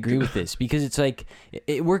completely agree with this because it's like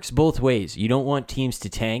it works both ways. You don't want teams to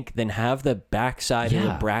tank, then have the backside of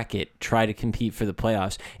the bracket try to compete for the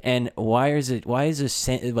playoffs. And why is a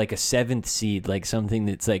 7th seed like something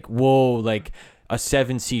that's like, whoa, like a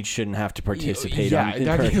 7 seed shouldn't have to participate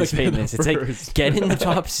in this. It's like, get in the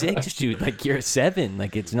top 6, dude. Like, you're a 7.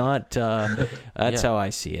 Like, it's not that's how I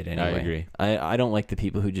see it anyway. I agree. I don't like the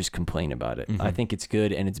people who just complain about it. I think it's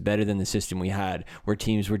good, and it's better than the system we had where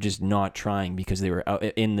teams were just not trying because they were out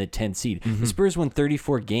in the 10th seed. The Spurs won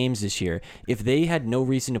 34 games this year. If they had no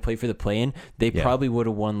reason to play for the play-in, they probably would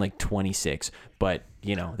have won like 26. but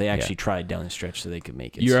they actually tried down the stretch so they could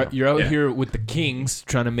make it. You're out here with the Kings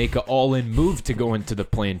trying to make an all-in move to go into the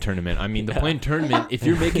play-in tournament. I mean, the play-in tournament, if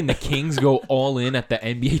you're making the Kings go all in at the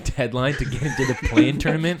NBA deadline to get into the play-in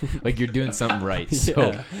tournament, like, you're doing something right.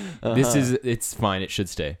 So it's fine. It should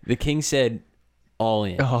stay. The Kings said all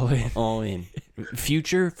in. All in.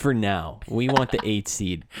 Future for now. We want the 8th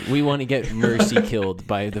seed. We want to get mercy killed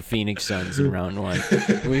by the Phoenix Suns in round 1.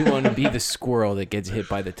 We want to be the squirrel that gets hit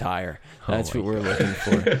by the tire. That's what we're looking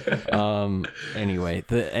for. Anyway,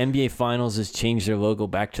 the NBA Finals has changed their logo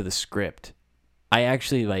back to the script. I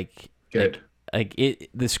actually Good.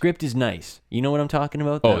 The script is nice. You know what I'm talking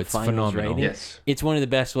about? Oh, it's phenomenal. Writing? Yes. It's one of the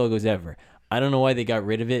best logos ever. I don't know why they got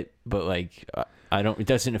rid of it, but it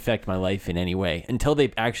doesn't affect my life in any way. Until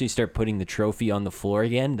they actually start putting the trophy on the floor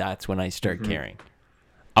again, that's when I start caring.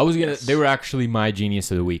 They were actually my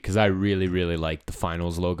genius of the week because I really, really like the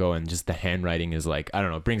Finals logo, and just the handwriting is I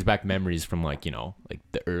don't know, it brings back memories from late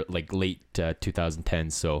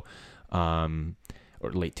 2010s, so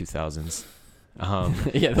or late 2000s.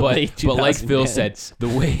 Late 2010s. But like Phil said, the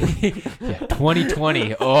way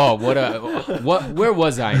 2020. Oh, where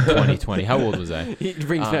was I in 2020? How old was I? It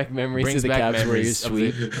brings back memories of the Cavs Warriors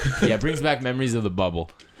sweep. Brings back memories of the bubble.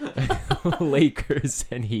 Lakers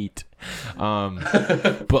and Heat.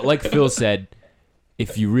 But like Phil said,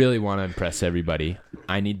 if you really want to impress everybody,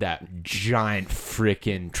 I need that giant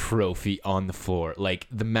freaking trophy on the floor. Like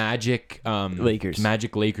the Magic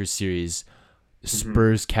Lakers series,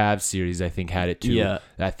 Spurs Cavs series, I think, had it too. Yeah.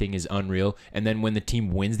 That thing is unreal. And then when the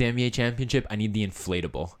team wins the NBA championship, I need the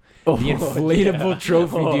inflatable. The inflatable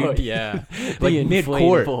trophy, dude. Yeah. Like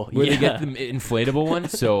mid-court, where they get the inflatable one.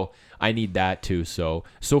 So I need that too. So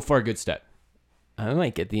far, good step. I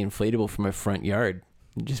might get the inflatable from my front yard.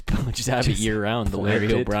 Just have it year round. The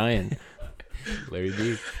Larry O'Brien. Larry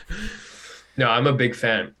D. No, I'm a big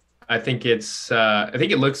fan. I think it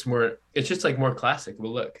looks more. It's just more classic of a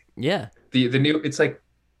look. Yeah. The new. It's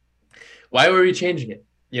why were we changing it?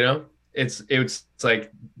 It's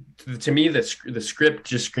like, to me, the script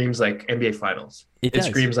just screams like NBA Finals. It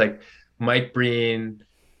screams like Mike Breen,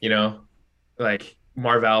 like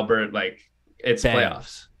Marv Albert, it's Bang.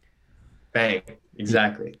 Playoffs. Bang.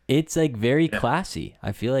 Exactly. It's very classy.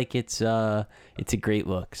 I feel like it's a great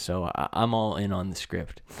look. So I'm all in on the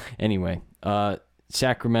script. Anyway,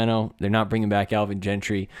 Sacramento, they're not bringing back Alvin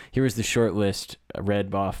Gentry. Here was the short list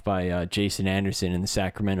read off by Jason Anderson and the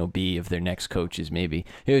Sacramento Bee of their next coaches, maybe.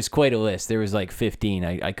 It was quite a list. There was 15.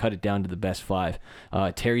 I cut it down to the best 5.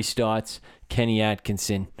 Terry Stotts, Kenny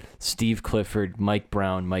Atkinson, Steve Clifford, Mike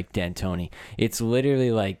Brown, Mike D'Antoni. It's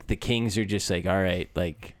literally the Kings are just all right,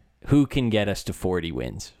 who can get us to 40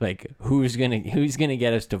 wins? Who's gonna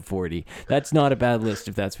get us to 40? That's not a bad list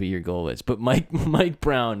if that's what your goal is. But Mike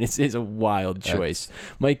Brown is a wild choice.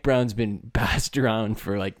 Mike Brown's been passed around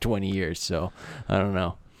for 20 years, so I don't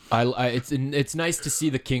know. It's nice to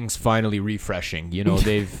see the Kings finally refreshing.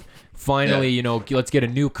 They've finally, let's get a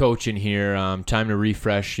new coach in here. Time to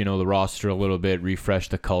refresh, the roster a little bit, refresh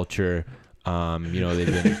the culture.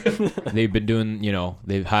 They've been doing,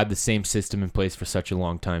 they've had the same system in place for such a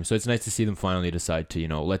long time. So it's nice to see them finally decide to,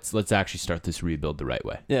 let's actually start this rebuild the right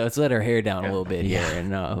way. Yeah, let's let our hair down a little bit here and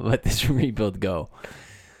let this rebuild go.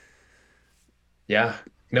 Yeah,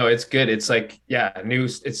 no, it's good. It's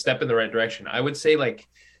it's step in the right direction. I would say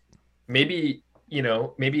maybe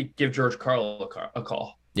give George Karl a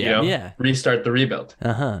call. Restart the rebuild.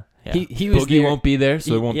 Yeah. He was Boogie won't be there,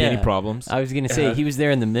 so there won't be any problems. I was going to say, he was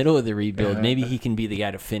there in the middle of the rebuild. Maybe he can be the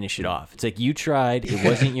guy to finish it off. It's you tried. It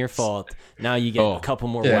wasn't your fault. Now you get a couple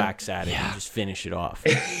more whacks at it and just finish it off.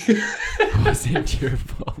 It wasn't your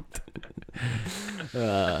fault.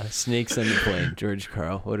 Snakes on the plane. George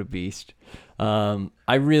Karl. What a beast.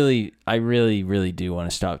 I really do want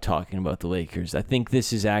to stop talking about the Lakers. I think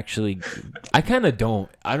this is actually... I kind of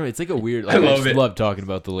don't. It's a weird... I love talking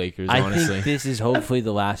about the Lakers, honestly. I think this is hopefully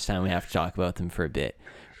the last time we have to talk about them for a bit.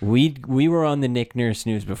 We were on the Nick Nurse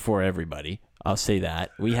news before everybody. I'll say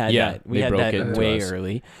that. We had that way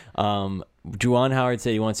early. Juwan Howard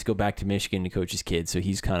said he wants to go back to Michigan to coach his kids, so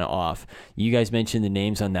he's kind of off. You guys mentioned the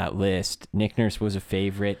names on that list. Nick Nurse was a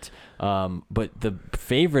favorite, but the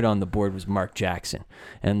favorite on the board was Mark Jackson,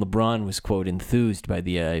 and LeBron was, quote, enthused by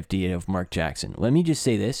the idea of Mark Jackson. Let me just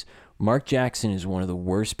say this. Mark Jackson is one of the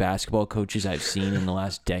worst basketball coaches I've seen in the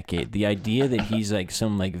last decade. The idea that he's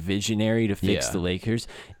some visionary to fix the Lakers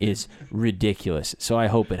is ridiculous, so I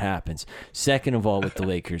hope it happens. Second of all, with the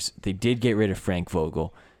Lakers, they did get rid of Frank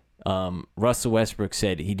Vogel. Russell Westbrook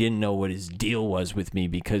said he didn't know what his deal was with me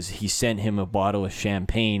because he sent him a bottle of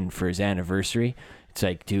champagne for his anniversary. It's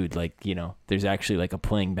like, dude, like, you know, there's actually like a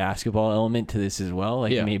playing basketball element to this as well.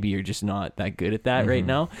 Like maybe you're just not that good at that right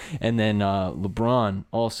now. And then LeBron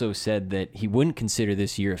also said that he wouldn't consider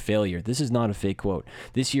this year a failure. This is not a fake quote.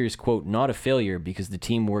 This year is, quote, not a failure because the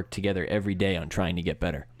team worked together every day on trying to get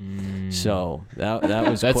better. So that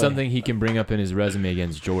was that's something he can bring up in his resume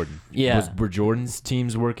against Jordan. Yeah. Were Jordan's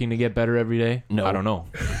teams working to get better every day? No. I don't know.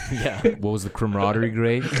 Yeah. What was the camaraderie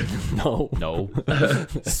great? No.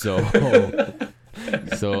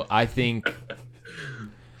 So I think,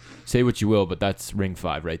 say what you will, but that's ring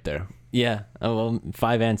 5 right there. Yeah. Oh, well,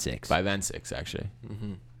 5 and 6. 5 and 6, actually.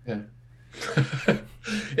 Yeah.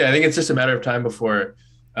 Yeah, I think it's just a matter of time before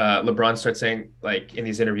LeBron starts saying, like, in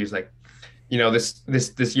these interviews, like, you know,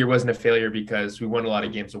 this year wasn't a failure because we won a lot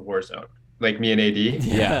of games of Warzone. Like me and AD.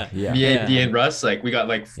 Yeah. Me, AD, and Russ, like, we got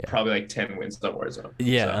probably like 10 wins on Warzone.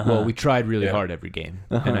 Yeah. So, Well, we tried really hard every game,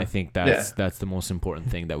 and I think that's the most important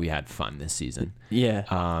thing, that we had fun this season. Yeah.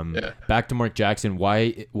 Back to Mark Jackson.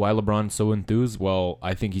 Why LeBron's so enthused? Well,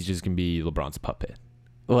 I think he's just gonna be LeBron's puppet.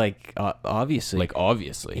 Like, obviously. Like,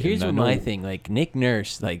 obviously. Here's what my thing. Like, Nick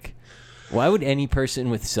Nurse, like, why would any person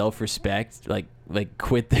with self-respect, like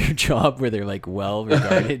quit their job where they're, like, well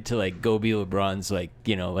regarded to, like, go be LeBron's, like,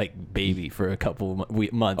 you know, like, baby for a couple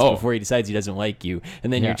months before he decides he doesn't like you,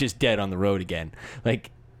 and then you're just dead on the road again.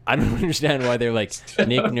 Like, I don't understand why they're like,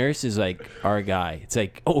 Nick Nurse is, like, our guy. It's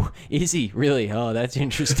like, oh, is he really? Oh, that's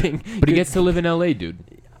interesting. But he gets to live in LA, dude.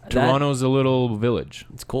 Toronto's a little village.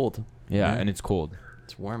 It's cold. Yeah, and it's cold.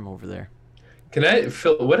 It's warm over there.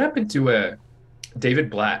 Phil, what happened to David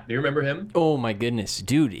Blatt? Do you remember him? Oh my goodness,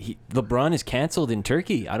 dude! LeBron is canceled in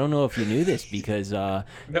Turkey. I don't know if you knew this because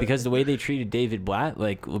the way they treated David Blatt,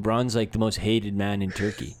 like, LeBron's like the most hated man in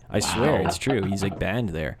Turkey. I swear it's true. He's like banned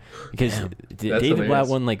there because David Blatt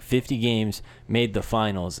won like 50 games, made the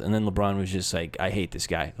finals, and then LeBron was just like, I hate this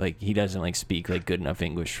guy. Like, he doesn't like speak like good enough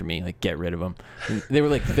English for me. Like, get rid of him. And they were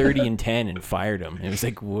like 30-10 and fired him. It was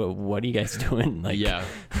like, what are you guys doing? Like,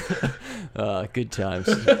 good times.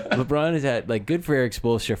 LeBron has had, like, good for Eric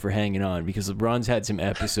Spoelstra for hanging on, because LeBron's had some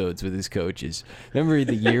episodes with his coaches. Remember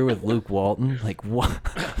the year with Luke Walton? Like, what?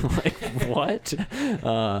 Like, what?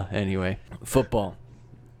 Anyway, football.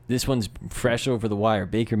 This one's fresh over the wire.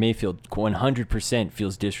 Baker Mayfield 100%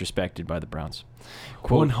 feels disrespected by the Browns.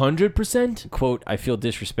 100%? Quote, I feel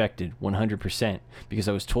disrespected 100% because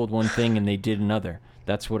I was told one thing and they did another.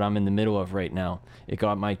 That's what I'm in the middle of right now. It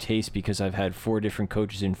got my taste because I've had 4 different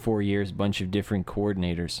coaches in 4 years, a bunch of different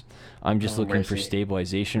coordinators. I'm just looking for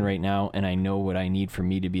stabilization right now, and I know what I need for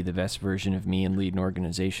me to be the best version of me and lead an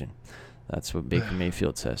organization. That's what Baker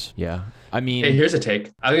Mayfield says. Yeah. I mean, hey, here's a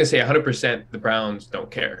take. I was going to say 100% the Browns don't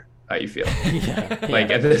care how you feel. Like,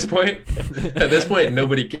 at this point,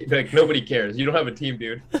 nobody cares. You don't have a team,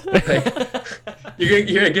 dude. Like,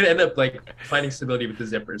 you're gonna end up, like, finding stability with the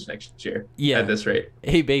Zippers next year. Yeah. At this rate.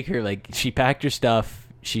 Hey, Baker, like, she packed her stuff.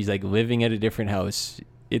 She's, like, living at a different house.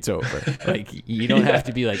 It's over. Like, you don't have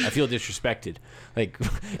to be like, I feel disrespected. Like,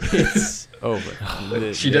 it's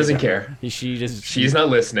over. She doesn't care. She's not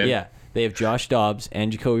listening. Yeah. They have Josh Dobbs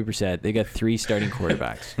and Jacoby Brissett. They got 3 starting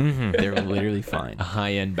quarterbacks. They're literally fine. A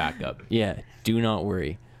high-end backup. Yeah, do not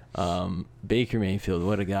worry. Baker Mayfield,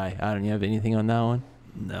 what a guy. Don't you have anything on that one?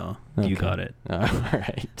 No, Okay. you got it. All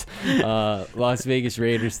right. Las Vegas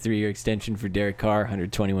Raiders 3-year extension for Derek Carr,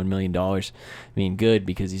 $121 million. I mean, good,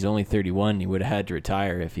 because he's only 31. He would have had to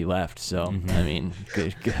retire if he left. So, I mean,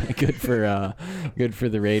 good for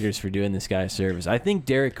the Raiders for doing this guy a service. I think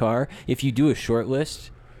Derek Carr, if you do a short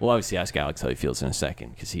list, we'll obviously ask Alex how he feels in a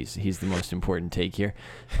second, because he's the most important take here.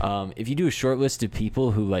 If you do a short list of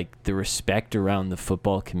people who, like, the respect around the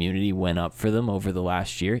football community went up for them over the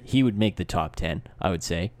last year, he would make the top 10, I would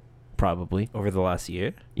say, probably. Over the last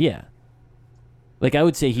year? Yeah. Like, I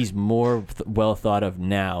would say he's more well thought of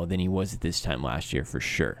now than he was at this time last year, for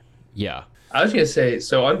sure. Yeah. I was going to say,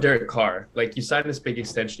 so on Derek Carr, like, you signed this big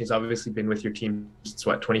extension. He's obviously been with your team since,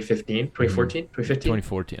 what, 2015, 2014, 2015?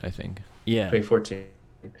 2014, I think. Yeah. 2014.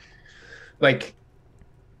 Like,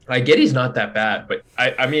 I get he's not that bad, but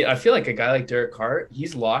I mean, I feel like a guy like Derek Carr,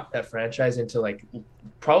 he's locked that franchise into, like,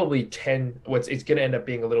 probably 10, it's going to end up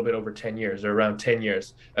being a little bit over 10 years, or around 10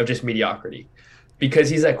 years of just mediocrity, because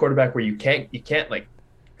he's that quarterback where you can't like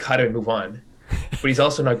cut and move on, but he's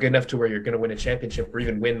also not good enough to where you're going to win a championship or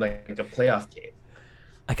even win like a playoff game.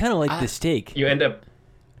 I kind of like this take. You end up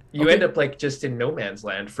like just in no man's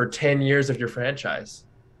land for 10 years of your franchise.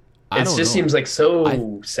 It just seems like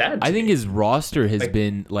so sad. I think his roster has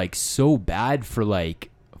been, like, so bad for,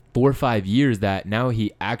 like, 4 or 5 years that now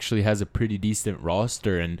he actually has a pretty decent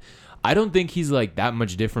roster, and I don't think he's, like, that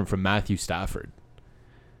much different from Matthew Stafford.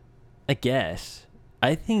 I guess.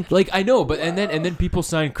 I think Like I know, but and then people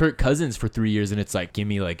sign Kirk Cousins for 3 years, and it's like, give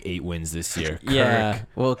me like 8 wins this year. yeah. Kirk.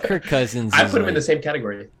 Well, Kirk Cousins. I is put him in like- the same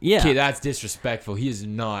category. Yeah. Okay, that's disrespectful. He is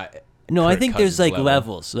not. No, I Kirk think there's Cousins like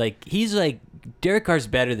levels. Like he's like Derek Carr's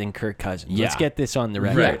better than Kirk Cousins. Let's Yeah. get this on the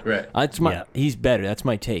record. Right. That's my. He's better. That's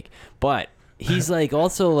my take. But he's like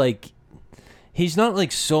also like he's not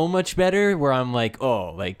like so much better where I'm like,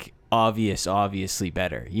 oh, like obviously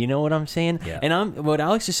better. You know what I'm saying? Yeah. And what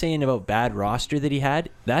Alex is saying about bad roster that he had,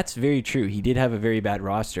 that's very true. He did have a very bad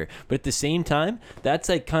roster. But at the same time, that's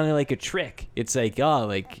like kind of like a trick. It's like, oh,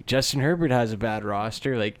 like Justin Herbert has a bad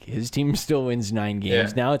roster. Like his team still wins 9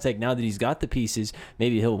 games. Yeah. Now it's like now that he's got the pieces,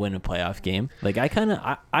 maybe he'll win a playoff game. Like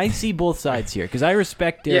I see both sides here because I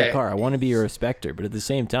respect Derek Carr. I want to be a respecter. But at the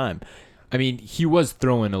same time, I mean, he was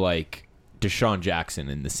throwing to like Deshaun Jackson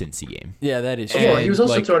in the Cincy game. yeah, that is Well, true. he was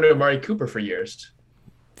also like- throwing to Amari Cooper for years.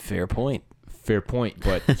 Fair point. Fair point,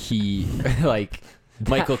 but he like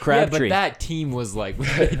Michael Yeah, Crabtree. but that team was like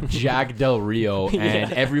Jack Del Rio,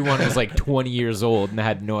 and everyone was like 20 years old and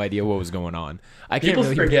had no idea what was going on. I can't People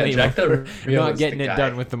really forget blame Jack Del him for Rio not was getting the it guy.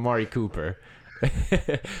 done with Amari Cooper.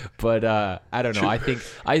 But I don't know. I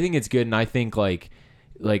think it's good, and I think like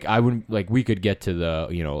I wouldn't like we could get to the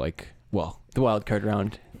the wild card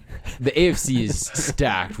round. the AFC is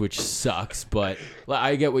stacked, which sucks. But like,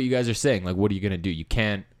 I get what you guys are saying. Like, what are you gonna do? You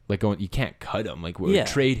can't you can't cut him. Like,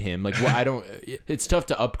 trade him. Like, well, I don't. It's tough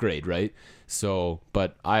to upgrade, right? So,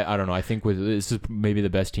 but I don't know. I think this is maybe the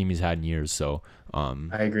best team he's had in years. So, I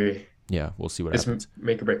agree. yeah, we'll see what It's happens.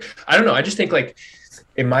 make or break. I don't know. I just think like,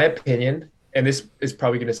 in my opinion, and this is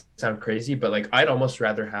probably going to sound crazy, but like I'd almost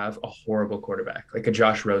rather have a horrible quarterback, like a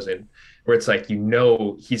Josh Rosen, where it's like,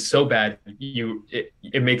 he's so bad,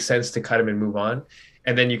 it makes sense to cut him and move on.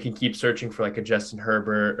 And then you can keep searching for like a Justin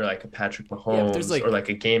Herbert or like a Patrick Mahomes or like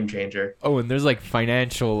a game changer. Oh, and there's like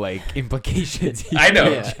financial like implications. I know.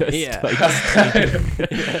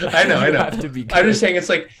 I know. Have to be I'm just saying it's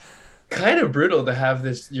like kind of brutal to have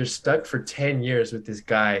this. You're stuck for 10 years with this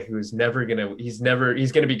guy who is he's going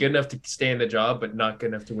to be good enough to stay in the job, but not good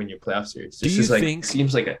enough to win your playoff series. Do you think,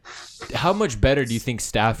 seems like how much better do you think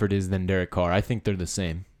Stafford is than Derek Carr? I think they're the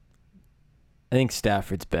same. I think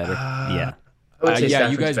Stafford's better. Yeah. I would say Yeah,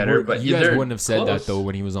 you Stafford's guys better, but you guys they're wouldn't have said close. that though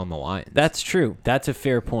when he was on the Lions. That's true. That's a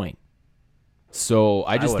fair point. So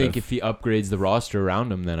I just I think would've. if he upgrades the roster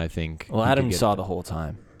around him, then I think. Well, he could Adam get saw there. the whole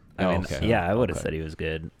time. I mean, okay. yeah, I would have Okay. said he was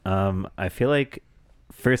good. I feel like,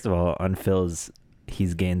 first of all, on Phil's,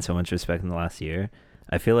 he's gained so much respect in the last year.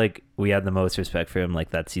 I feel like we had the most respect for him like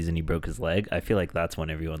that season he broke his leg. I feel like that's when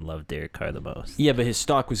everyone loved Derek Carr the most. Yeah, but his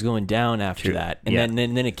stock was going down after True. that, and Yeah.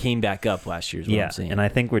 then it came back up last year. Is what Yeah, I'm saying. and I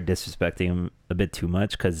think we're disrespecting him a bit too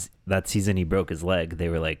much because that season he broke his leg, they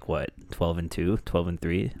were like, what, 12-2,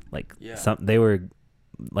 12-3? Like, they were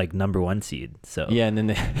like number 1 seed. So yeah,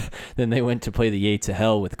 and then they went to play the Yates of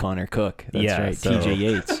Hell with Connor Cook. That's Yeah, right, so- TJ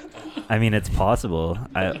Yates. I mean, it's possible.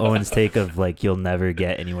 Owen's take of like you'll never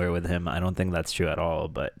get anywhere with him, I don't think that's true at all.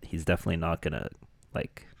 But he's definitely not gonna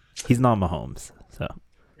he's not Mahomes. So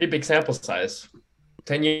Pretty big sample size.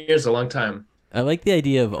 10 years is a long time. I like the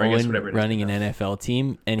idea of Or I guess Owen whatever it is running an now. NFL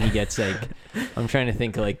team, and he gets like, I'm trying to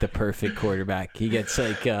think of like the perfect quarterback. He gets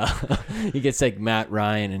like Matt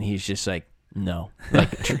Ryan, and he's just like, no,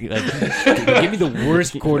 Give me the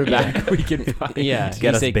worst quarterback we can find. yeah,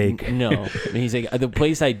 Get he's us like, big. no. He's like, the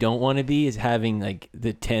place I don't want to be is having like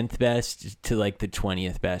the 10th best to like the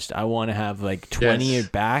 20th best. I want to have like 20 Yes. or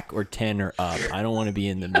back or 10 or up. I don't want to be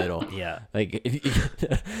in the middle. yeah, Like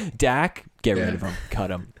Dak, get rid of him,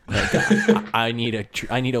 cut him. Like, I need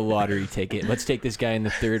a lottery ticket. Let's take this guy in the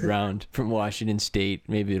 3rd round from Washington State.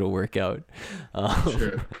 Maybe it'll work out.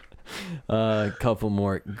 Sure. A couple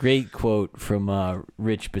more. Great quote from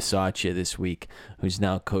Rich Bisaccia this week, who's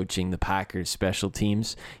now coaching the Packers special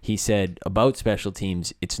teams. He said about special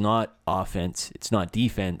teams, it's not offense, it's not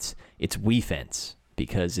defense, it's we-fence,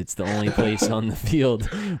 because it's the only place on the field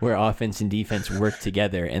where offense and defense work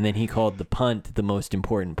together. And then he called the punt the most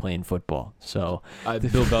important play in football. So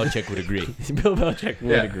Bill Belichick would agree. Bill Belichick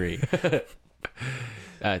would agree.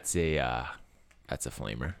 That's a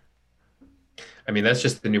flamer. I mean, that's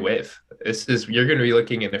just the new wave. You're going to be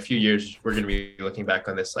looking in a few years. We're going to be looking back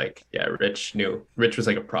on this like, yeah, Rich was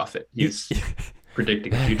like a prophet. He's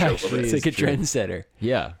predicting the future. A little Actually, It's bit. like a trendsetter.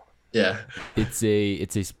 Yeah, Yeah. it's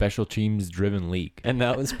a special teams driven league. And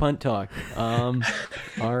that was punt talk. All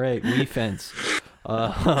right, we fence.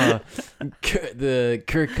 The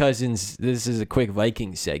Kirk Cousins. This is a quick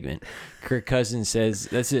Vikings segment. Kirk Cousins says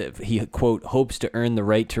that's it. He quote hopes to earn the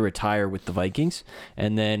right to retire with the Vikings,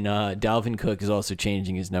 and then Dalvin Cook is also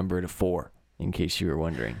changing his number to 4. In case you were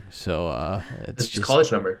wondering. So it's It's just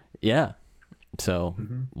college number. yeah. So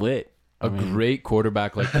lit. A great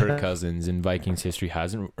quarterback like Kirk Cousins in Vikings history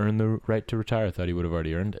hasn't earned the right to retire. I thought he would have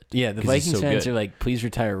already earned it. Yeah, the 'Cause he's Vikings so fans good. are like, please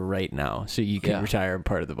retire right now so you can retire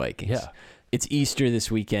part of the Vikings. Yeah. It's Easter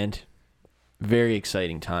this weekend. Very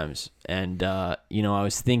exciting times. And, I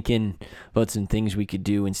was thinking about some things we could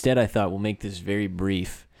do. Instead, I thought we'll make this very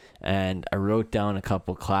brief. And I wrote down a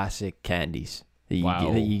couple classic candies that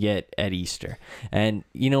you get at Easter. And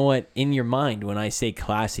you know what? In your mind, when I say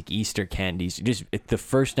classic Easter candies, just the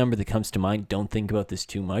first number that comes to mind, don't think about this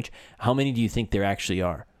too much. How many do you think there actually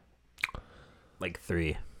are? Like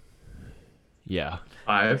 3. Yeah.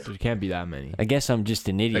 5. There can't be that many. I guess I'm just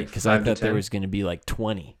an idiot Like because I 5 to thought there 10? was going to be like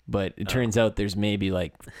 20, but it turns out there's maybe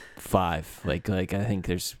like 5. Like I think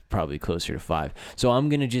there's probably closer to 5. So I'm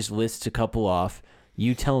going to just list a couple off.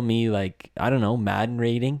 You tell me, like, I don't know, Madden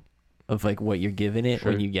rating of like what you're giving it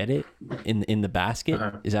when you get it in the basket.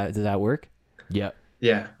 Does that work? Yeah.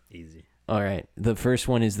 Yeah. Easy. All right. The first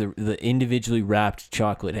one is the individually wrapped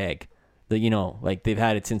chocolate egg. Like they've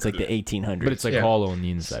had it since like the 1800s. But it's like hollow on the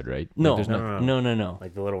inside, right? no, Like, there's no.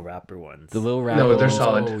 Like the little wrapper ones. The little wrap. No, they're ones,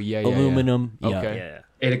 solid. Oh, yeah. aluminum. Yeah. Okay. Yeah.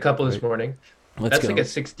 Ate a couple this morning. Let's That's go. like a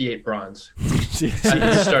 68 bronze. That's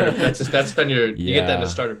a starter. That's done you get that in a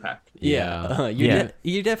starter pack. Yeah,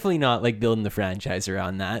 you're definitely not like building the franchise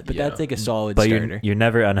around that, but that's like a solid But starter. you're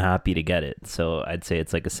never unhappy to get it. So I'd say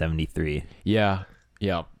it's like a 73. Yeah.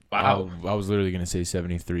 Yeah. Wow. I was literally going to say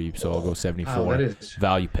 73, so I'll go 74. Wow, that is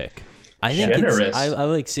Value pick. I think generous. I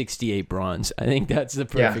like 68 bronze. I think that's the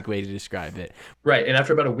perfect way to describe it. right. And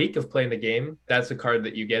after about a week of playing the game, that's a card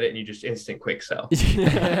that you get it and you just instant quick sell.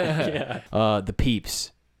 The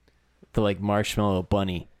Peeps, the like marshmallow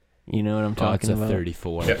bunny. You know what I'm talking It's a about?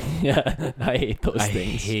 34. Yep. Yeah, I hate those I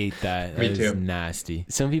things. hate that. Me That too. is nasty.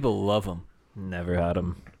 Some people love them. Never had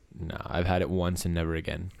them. No, I've had it once and never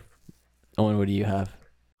again. Owen, what do you have?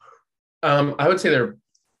 I would say they're.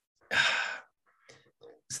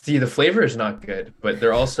 See, the flavor is not good, but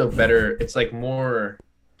they're also better. It's like more.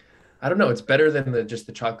 I don't know. It's better than just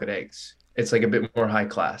the chocolate eggs. It's like a bit more high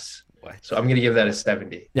class. What? So I'm gonna give that a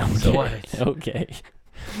 70. Okay. Okay.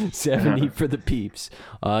 70 for the Peeps.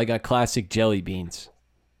 I got classic jelly beans.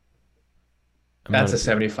 That's a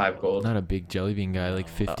 75 gold. Not a big jelly bean guy, like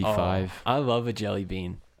 55. I love a jelly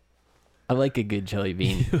bean. I like a good jelly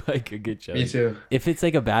bean. You like a good jelly Me too. If it's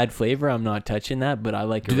like a bad flavor, I'm not touching that, but I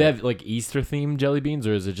like Do they have like Easter themed jelly beans,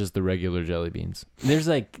 or is it just the regular jelly beans? There's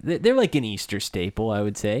like they're like an Easter staple, I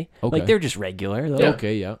would say. Okay. Like they're just regular. Though. Yeah.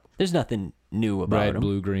 Okay, yeah. There's nothing new about Red, them.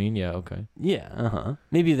 blue, green. Yeah, okay. Yeah,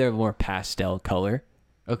 Maybe they're more pastel color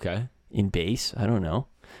Okay. in base. I don't know.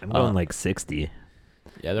 I'm going like 60.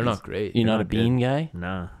 Yeah, they're not great. You're They're not a not bean guy?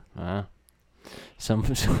 Nah. Some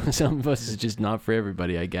of us is just not for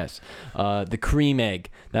everybody, I guess. The cream egg.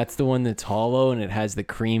 That's the one that's hollow and it has the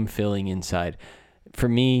cream filling inside. For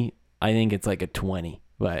me, I think it's like a 20.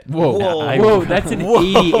 But Whoa. that's an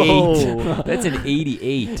 88. That's an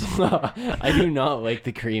 88. I do not like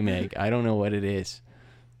the cream egg. I don't know what it is.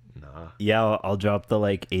 Nah. Yeah, I'll drop the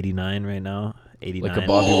like 89 right now. 89. Like a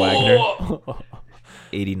Bobby Wagner.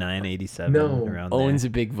 89, 87 No. around Owen's there.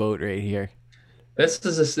 a big vote right here. This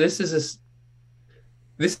is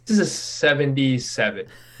a 77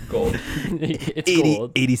 gold. It's 80,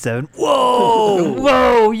 gold. 87. Whoa!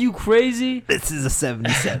 Whoa, you crazy? This is a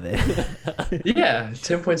 77. Yeah,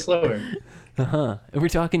 10 points lower. And we're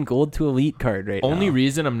talking gold to elite card right Only now.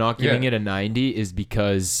 reason I'm not giving Yeah. it a 90 is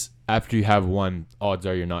because after you have one, odds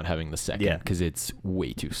are you're not having the second Yeah. because it's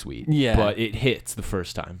way too sweet. Yeah. But it hits the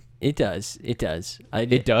first time. It does. It does.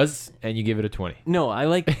 It does, and you give it a 20. No,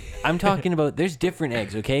 I'm talking about, there's different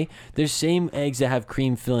eggs, okay? There's same eggs that have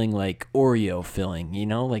cream filling, like Oreo filling, you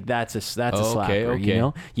know? Like that's a slapper, you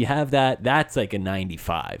know? You have that's like a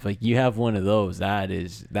 95. Like you have one of those,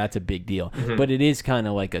 that's a big deal. But it is kind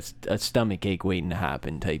of like a stomach ache waiting to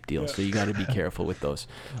happen type deal. So you got to be careful with those.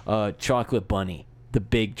 Chocolate bunny, the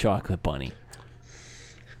big chocolate bunny.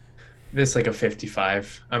 This like a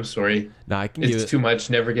 55. I'm sorry. Nah, I can give It's it too much.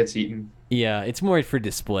 Never gets eaten. Yeah, it's more for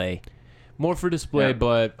display. more for display, Yeah.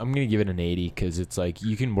 but I'm going to give it an 80 because it's like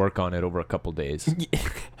you can work on it over a couple days.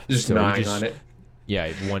 Just So you gnawing just- on it.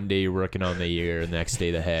 Yeah, one day you're working on the ear, the next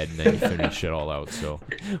day the head, and then you finish it all out. So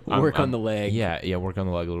Work on the leg. Yeah, work on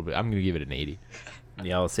the leg a little bit. I'm gonna give it an 80.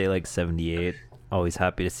 Yeah, I'll say like 78. Always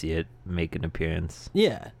happy to see it make an appearance.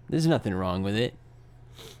 Yeah, there's nothing wrong with it.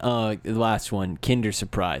 The last one, Kinder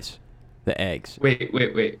Surprise, the eggs.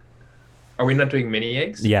 Wait. Are we not doing mini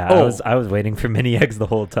eggs? Yeah, Oh. I was waiting for mini eggs the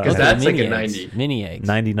whole time. Because that's like Mini a eggs. 90. Mini eggs.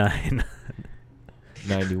 99.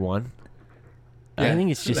 91. I Yeah,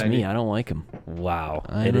 think it's just 90. me. I don't like them. Wow.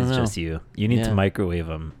 I It don't is know. just you. You need Yeah. to microwave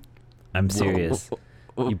them. I'm serious.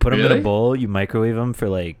 You put them in Really? a bowl, you microwave them for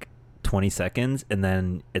like 20 seconds, and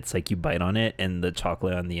then it's like you bite on it, and the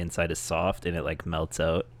chocolate on the inside is soft, and it like melts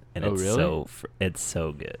out, and Oh, it's really? it's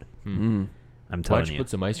so good. Mm. I'm Why telling don't you you. put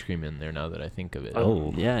some ice cream in there now that I think of it?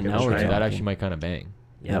 Oh, Yeah, Give it now a we're try. talking. that actually might kind of bang.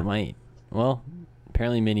 yeah. That might. Well,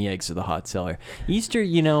 apparently mini eggs are the hot seller. Easter,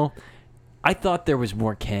 I thought there was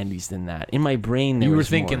more candies than that. In my brain, there You were was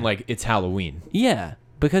thinking more. like it's Halloween. Yeah,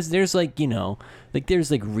 because there's like, there's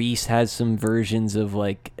like Reese has some versions of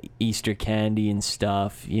like Easter candy and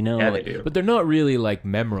stuff, Yeah, they like- do. But they're not really like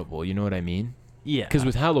memorable, you know what I mean? Yeah. Because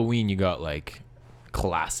with Halloween you got like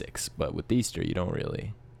classics, but with Easter you don't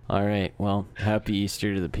really. All right. Well, happy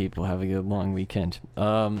Easter to the people. Have a good long weekend.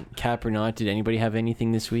 Cap or not, did anybody have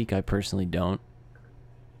anything this week? I personally don't.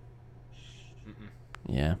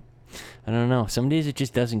 Yeah. I don't know. Some days it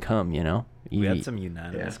just doesn't come, We had some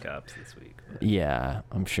unanimous cops this week. but- Yeah,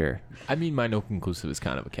 I'm sure. I mean, my no conclusive is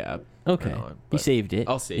kind of a cap. Okay. know, You but saved it.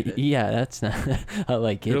 I'll save it. Yeah, that's not. I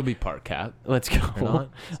like it. It'll be part cap. Let's go. Or not,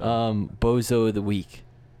 so. Bozo of the week.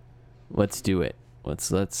 Let's do it.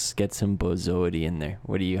 Let's get some bozoity in there.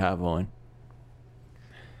 What do you have, Owen?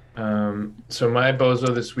 So my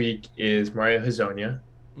bozo this week is Mario Hazonia.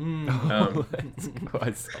 Let's go.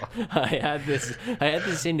 I saw. I had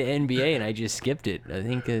this into NBA and I just skipped it. I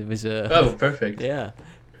think it was a. Oh, perfect. Yeah.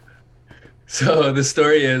 So the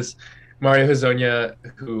story is Mario Hazonia,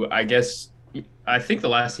 who I think the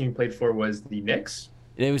last team he played for was the Knicks.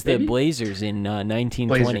 It was Maybe? the Blazers in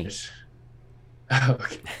 1920. Blazers.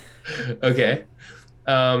 Okay.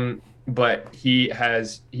 But he had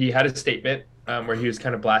a statement where he was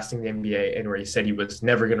kind of blasting the NBA and where he said he was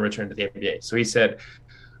never going to return to the NBA. So he said,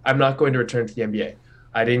 "I'm not going to return to the NBA.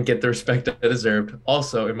 I didn't get the respect I deserved.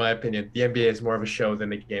 Also, in my opinion, the NBA is more of a show than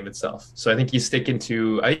the game itself." So I think he's sticking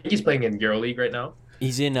to. I think he's playing in EuroLeague right now.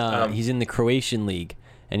 He's in the Croatian league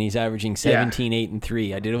and he's averaging 17, 8, and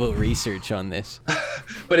 3. I did a little research on this.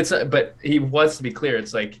 But he wants to be clear.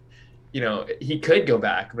 It's like, he could go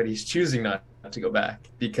back, but he's choosing not to go back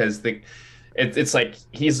because it's like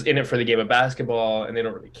he's in it for the game of basketball, and they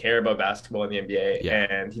don't really care about basketball in the NBA, Yeah.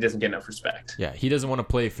 and he doesn't get enough respect. Yeah, he doesn't want to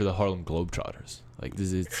play for the Harlem Globetrotters. Like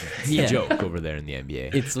it's Yeah. a joke over there in the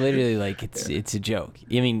NBA. It's literally like it's a joke.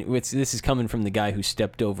 I mean, this is coming from the guy who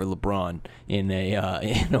stepped over LeBron in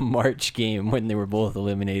a March game when they were both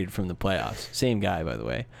eliminated from the playoffs. Same guy, by the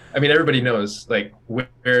way. I mean, everybody knows, like, where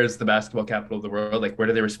is the basketball capital of the world? Like, where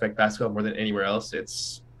do they respect basketball more than anywhere else?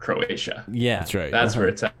 It's Croatia. Yeah, That's right. That's where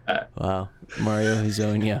it's at. Wow, Mario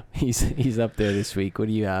Hazonia, he's up there this week. What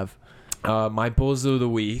do you have? My Bozo of the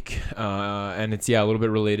week, and it's a little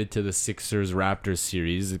bit related to the Sixers Raptors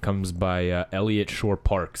series. It comes by Elliot Shore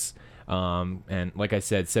Parks. And like I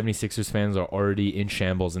said, 76ers fans are already in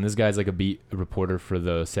shambles. And this guy's like a beat reporter for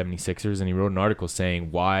the 76ers, and he wrote an article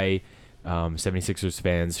saying why 76ers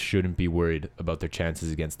fans shouldn't be worried about their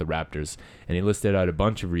chances against the Raptors. And he listed out a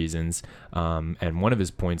bunch of reasons. And one of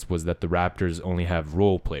his points was that the Raptors only have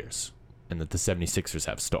role players and that the 76ers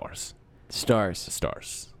have stars.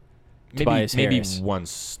 Stars. Maybe Tobias maybe Harris. one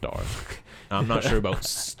star. I'm not sure about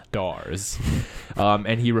stars.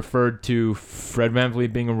 And he referred to Fred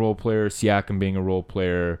VanVleet being a role player, Siakam being a role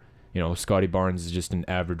player. Scotty Barnes is just an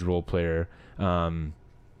average role player.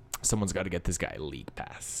 Someone's got to get this guy a league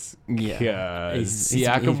pass. Yeah.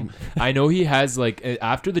 Siakam, I know he has, like,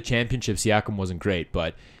 after the championship, Siakam wasn't great,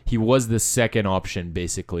 but he was the second option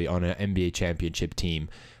basically on an NBA championship team.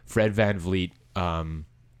 Fred VanVleet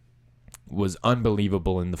was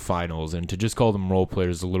unbelievable in the finals, and to just call them role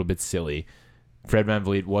players is a little bit silly. Fred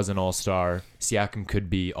VanVleet was an all-star. Siakam could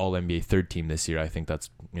be all-NBA third team this year. I think that's,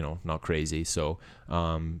 not crazy. So,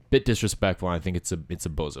 bit disrespectful. I think it's a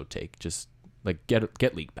Bozo take. Just like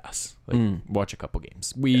get league pass. Like watch a couple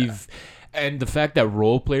games. And the fact that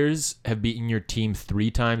role players have beaten your team 3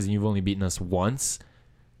 times and you've only beaten us once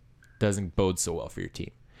doesn't bode so well for your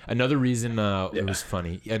team. Another reason it was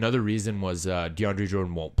funny. Another reason was DeAndre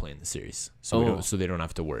Jordan won't play in the series, so they don't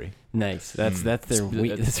have to worry. Nice. That's their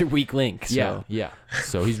weak link. So. Yeah.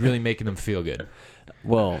 So he's really making them feel good.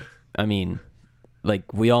 Well, I mean,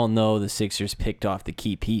 like we all know, the Sixers picked off the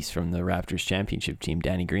key piece from the Raptors championship team,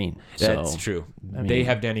 Danny Green. That's So, true. I mean, They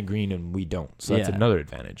have Danny Green and we don't, so that's Yeah. another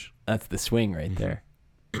advantage. That's the swing right there.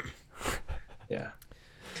 Yeah.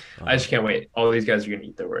 I just can't wait. All these guys are going to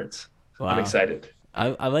eat their words. Wow. I'm excited.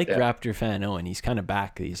 I like Yeah. Raptor fan Owen. He's kind of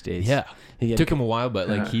back these days. Yeah, He it had- took him a while, but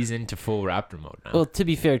like he's into full Raptor mode now. Well, to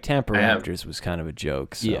be fair, Tampa I am. Raptors was kind of a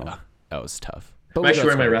joke. So yeah, that was tough. I'm we actually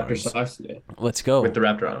got wearing my some Raptor bars. socks today let's go. with the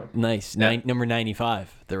Raptor on them. Nice. Yeah. Number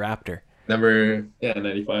 95, the Raptor. Number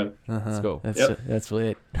 95. Let's go. That's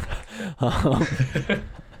lit.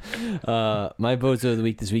 My Bozo of the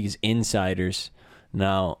week this week is Insiders.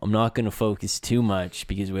 Now, I'm not going to focus too much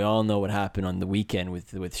because we all know what happened on the weekend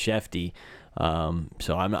with Shefty.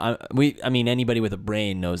 So I mean, anybody with a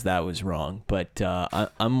brain knows that was wrong, but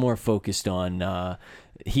I'm more focused on.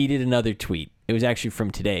 He did another tweet. It was actually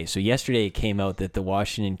from today. So yesterday it came out that the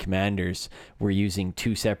Washington Commanders were using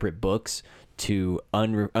 2 separate books to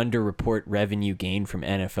underreport revenue gain from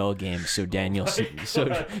NFL games. So Daniel,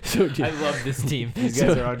 I love this team. These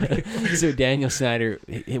guys are on. So Daniel Snyder,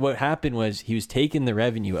 what happened was he was taking the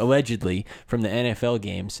revenue allegedly from the NFL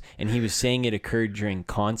games, and he was saying it occurred during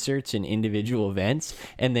concerts and individual events,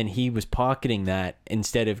 and then he was pocketing that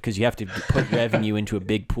instead of, because you have to put revenue into a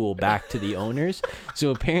big pool back to the owners.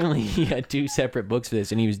 So apparently he had 2 separate books for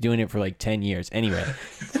this, and he was doing it for like 10 years. Anyway.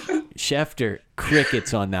 Schefter,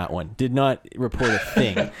 crickets on that one. Did not report a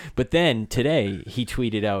thing. But then today he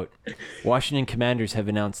tweeted out, Washington Commanders have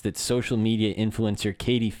announced that social media influencer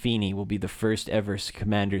Katie Feeney will be the first ever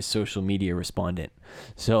Commanders social media respondent.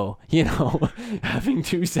 So, having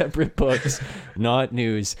 2 separate books, not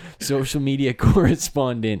news. Social media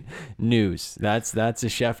correspondent, news. That's a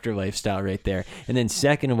Schefter lifestyle right there. And then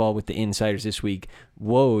second of all, with the insiders this week,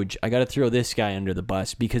 Woj, I got to throw this guy under the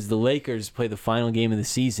bus because the Lakers play the final game of the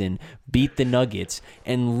season, beat the Nuggets,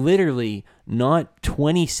 and literally not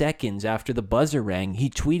 20 seconds after the buzzer rang, he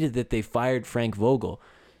tweeted that they fired Frank Vogel.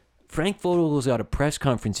 Frank Vogel's got a press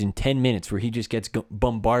conference in 10 minutes where he just gets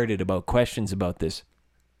bombarded about questions about this.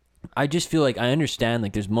 I just feel like I understand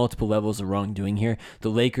like there's multiple levels of wrongdoing here. The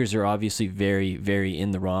Lakers are obviously very, very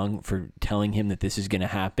in the wrong for telling him that this is going to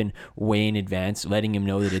happen way in advance, letting him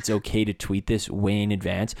know that it's okay to tweet this way in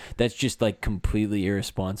advance. That's just like completely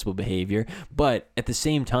irresponsible behavior. But at the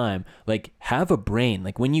same time, like have a brain.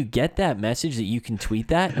 Like when you get that message that you can tweet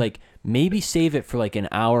that, like maybe save it for like an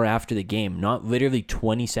hour after the game, not literally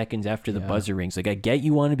 20 seconds after the buzzer rings. Like I get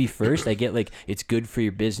you want to be first. I get like it's good for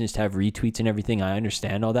your business to have retweets and everything. I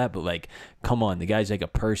understand all that, but like, come on, the guy's like a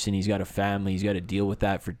person. He's got a family. He's got to deal with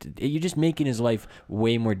that. You're just making his life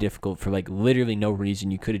way more difficult for like literally no reason.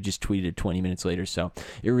 You could have just tweeted it 20 minutes later. So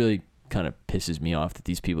it really kind of pisses me off that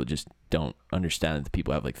these people just don't understand that the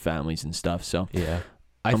people have like families and stuff. So yeah,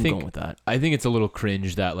 I'm going with that. I think it's a little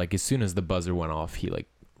cringe that like as soon as the buzzer went off, he like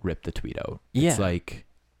ripped the tweet out. Yeah. It's like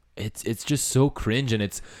it's just so cringe, and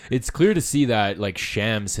it's clear to see that like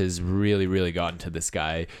Shams has really gotten to this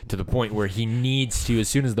guy to the point where he needs to, as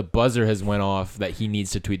soon as the buzzer has went off, that he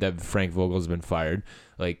needs to tweet that Frank Vogel's been fired.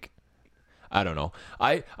 Like I don't know.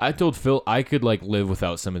 I told Phil I could like live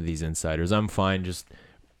without some of these insiders. I'm fine just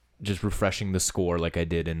refreshing the score like I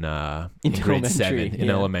did in grade 7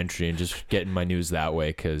 in elementary, and just getting my news that way,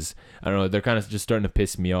 because I don't know, they're kind of just starting to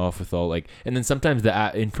piss me off with all like, and then sometimes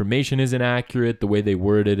the information isn't accurate, the way they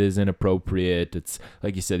word it is inappropriate. It's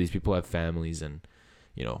like you said, these people have families, and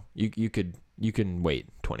you can wait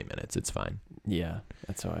 20 minutes, it's fine. Yeah,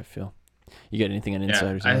 that's how I feel. You got anything on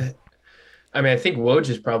insiders? I mean, I think Woj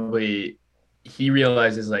is probably, he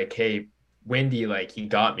realizes like, hey, Wendy, like he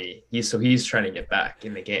got me. He's trying to get back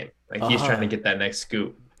in the game. Like he's trying to get that next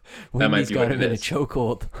scoop. That might be got him in a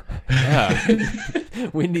chokehold. Yeah,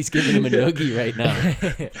 Wendy's giving him a noogie right now.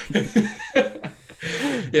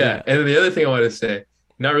 Yeah, and the other thing I want to say,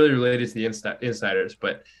 not really related to the insiders,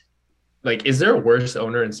 but like, is there a worse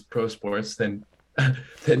owner in pro sports than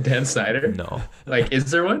Dan Snyder? No. Like, is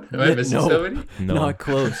there one? Am I missing somebody? No, not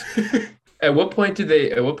close. At what point do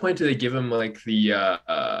they give him like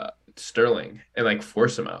the Sterling and like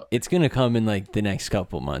force him out? It's gonna come in like the next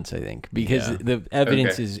couple months, I think, because the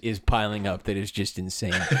evidence is piling up that is just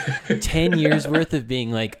insane. 10 years worth of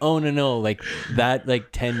being like, oh no, like that,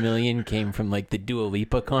 like 10 million came from like the Dua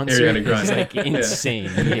Lipa concert. It's like insane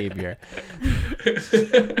behavior.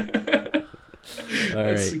 All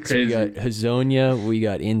right, so we got Hazonia, we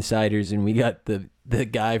got insiders, and we got the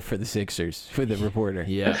guy for the Sixers, for the reporter.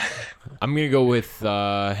 Yeah, I'm gonna go with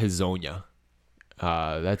Hazonia.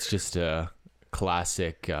 That's just a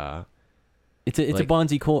classic. It's a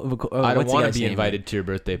Bonzi Cole. I don't want to be invited to your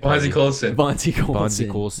birthday party. Bonzi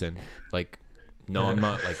Colson. Like, no, I'm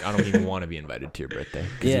not. Like, I don't even want to be invited to your birthday.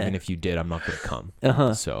 Because even if you did, I'm not going to come.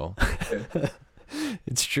 So.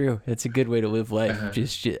 It's true. It's a good way to live life.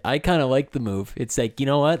 Just I kind of like the move. It's like, you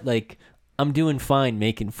know what? Like, I'm doing fine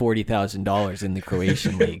making $40,000 in the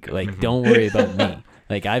Croatian league. Like, don't worry about me.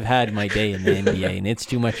 Like, I've had my day in the NBA, and it's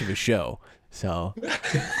too much of a show. So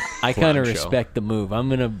I kind of respect the move. I'm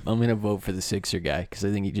gonna vote for the Sixer guy because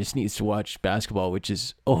I think he just needs to watch basketball, which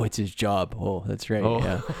is it's his job. Oh, that's right. Oh.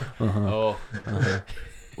 Yeah.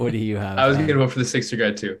 What do you have? I was gonna vote for the Sixer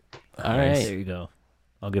guy too. All right, there you go.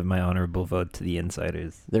 I'll give my honorable vote to the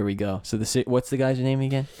insiders. There we go. So what's the guy's name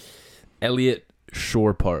again? Elliot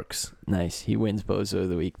Shore Parks. Nice. He wins Bozo of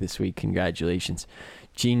the Week this week. Congratulations.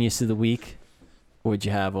 Genius of the Week. What'd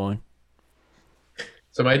you have, Owen?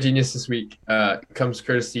 So my genius this week comes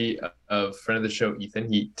courtesy of friend of the show,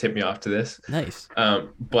 Ethan. He tipped me off to this. Nice.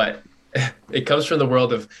 But it comes from the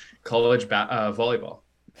world of college volleyball.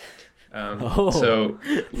 So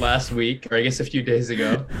last week, or I guess a few days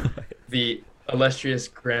ago, the illustrious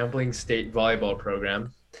Grambling State volleyball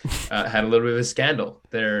program had a little bit of a scandal.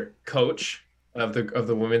 Their coach of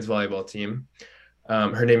the women's volleyball team,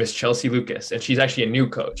 her name is Chelsea Lucas, and she's actually a new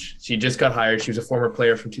coach. She just got hired. She was a former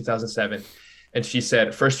player from 2007. And she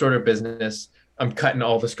said, first order of business, I'm cutting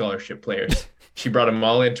all the scholarship players. She brought them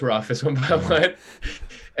all into her office one by one.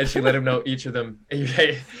 And she let them know, each of them,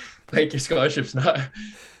 hey, like, your scholarship's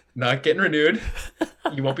not getting renewed.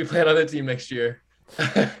 You won't be playing on the team next year.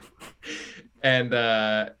 And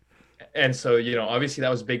so, obviously that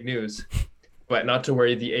was big news. But not to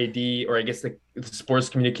worry, the AD, or I guess the sports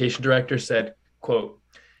communication director, said, quote,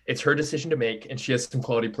 it's her decision to make, and she has some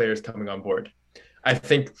quality players coming on board. I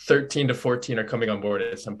think 13 to 14 are coming on board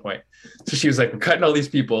at some point. So she was like, we're cutting all these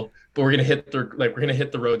people, but we're gonna hit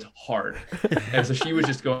the roads hard. And so she was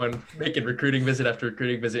just making recruiting visit after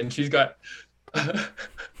recruiting visit, and she's got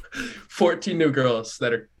 14 new girls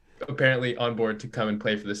that are apparently on board to come and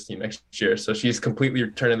play for this team next year. So she's completely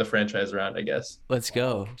turning the franchise around, I guess. Let's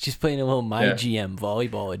go. She's playing a little GM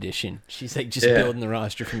volleyball edition. She's like just building the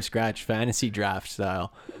roster from scratch, fantasy draft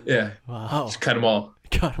style. Yeah. Wow. Just cut them all.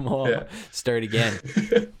 Got them all. Yeah. Start again.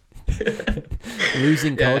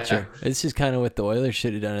 Losing culture. This is kind of what the Oilers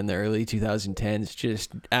should have done in the early 2010s.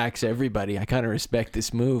 Just axe everybody. I kind of respect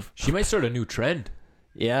this move. She might start a new trend.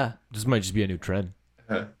 Yeah. This might just be a new trend.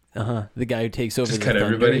 The guy who takes over just the cut Thunder,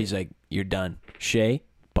 everybody. he's like, you're done. Shea,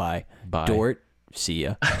 bye. Dort, see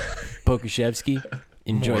ya. Pokashevsky,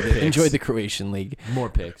 enjoy the Croatian league. More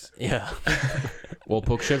picks. Yeah. Well,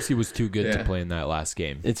 Pokashevsky was too good to play in that last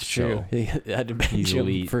game. It's true. He had to bench him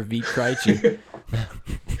elite. for Vít Krejci.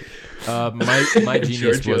 My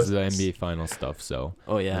genius was the NBA final stuff. So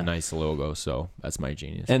a nice logo. So that's my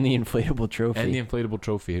genius. And the inflatable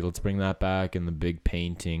trophy. Let's bring that back, and the big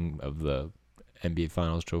painting of the NBA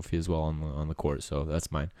Finals trophy as well on the court. So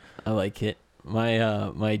that's mine. I like it.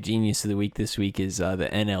 My genius of the week this week is the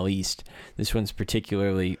NL East. This one's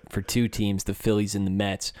particularly for two teams, the Phillies and the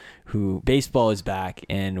Mets, who baseball is back,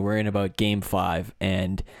 and we're in about Game 5,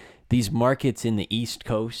 and these markets in the East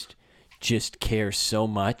Coast just care so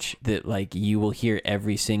much that like you will hear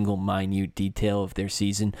every single minute detail of their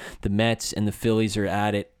season. The Mets and the Phillies are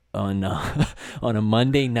at it on a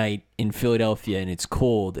Monday night in Philadelphia, and it's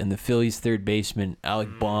cold, and the Phillies third baseman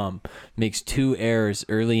Alec Baum makes 2 errors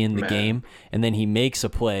early in the game, and then he makes a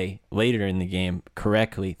play later in the game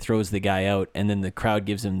correctly, throws the guy out, and then the crowd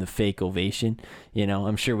gives him the fake ovation.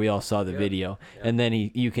 I'm sure we all saw the video. And then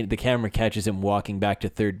the camera catches him walking back to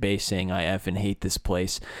third base saying, I effing hate this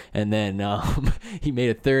place. And then he made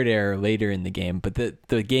a third error later in the game, but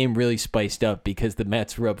the game really spiced up because the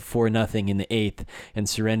Mets were up 4-0 in the 8th and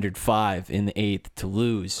surrendered 5 in the 8th to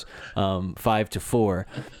lose 5-4.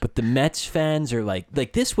 But the Mets fans are like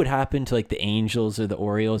this would happen to like the Angels or the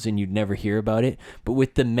Orioles and you'd never hear about it. But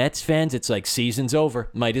with the Mets fans, it's like season's over.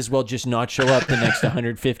 Might as well just not show up the next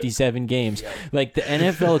 157 games. Like the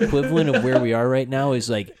NFL equivalent of where we are right now is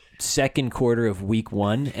like second quarter of week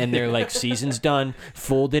 1, and they're like, season's done,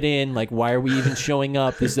 fold it in, like why are we even showing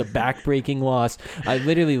up, this is a back-breaking loss. I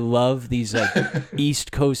literally love these like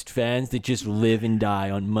East Coast fans that just live and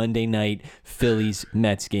die on Monday night Phillies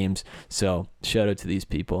Mets games. So shout out to these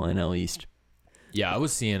people in NL East. I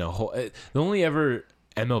was seeing the only ever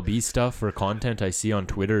MLB stuff or content I see on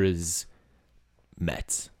Twitter is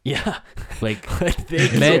Mets. Like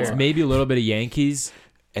Mets, maybe a little bit of Yankees,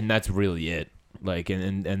 and that's really it. Like,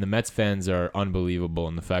 and the Mets fans are unbelievable,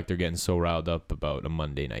 and the fact they're getting so riled up about a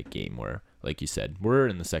Monday night game where, like you said, we're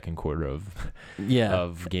in the second quarter of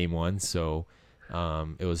Game 1, so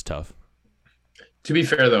it was tough. To be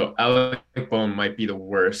fair, though, Alec Bohm might be the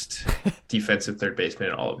worst defensive third baseman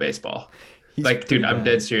in all of baseball. Dude, I'm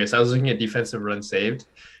dead serious. I was looking at defensive runs saved,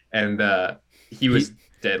 and he was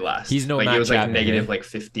dead last. He's no Matt it was Chapman, like negative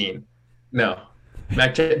 15. No.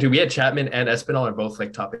 Dude, we had Chapman and Espinal are both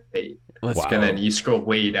like top 8. And then you scroll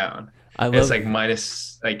way down. It's like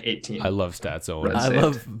minus like 18. I love stats, Owen. I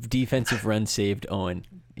love defensive run saved, Owen.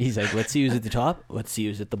 He's like, let's see who's at the top. Let's see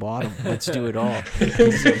who's at the bottom. Let's do it all.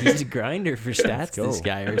 He's a grinder for stats, this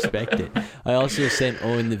guy. I respect it. I also sent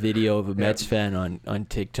Owen the video of a Mets fan on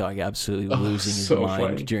TikTok absolutely losing his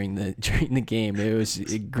mind during the game. It was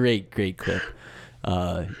a great clip.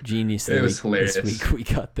 Genius of It the was week hilarious. this week. We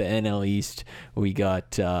got the NL East, we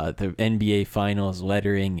got the NBA Finals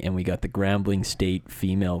lettering, and we got the Grambling State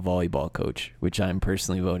female volleyball coach, which I'm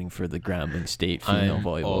personally voting for the Grambling State female I'm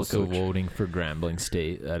volleyball also coach. voting for Grambling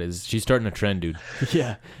State. That is, she's starting a trend, dude.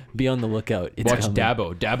 Yeah, be on the lookout. It's Watch coming.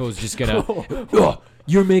 Dabo. Dabo's just gonna. Oh,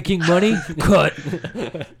 you're making money? Cut.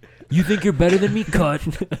 You think you're better than me? Cut.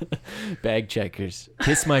 Bag checkers.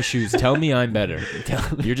 Kiss my shoes. Tell me I'm better.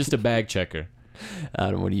 You're just a bag checker.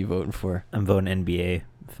 Adam, what are you voting for? I'm voting NBA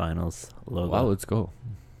Finals logo. Wow, let's go.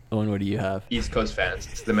 Owen, what do you have? East Coast fans.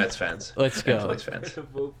 It's the Mets fans. Let's And go. Phillies fans.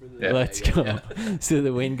 Yeah. Let's go. So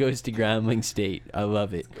the win goes to Grambling State. I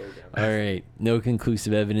love it. All right. No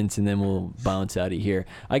conclusive evidence, and then we'll bounce out of here.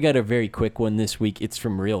 I got a very quick one this week. It's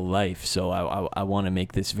from real life, so I want to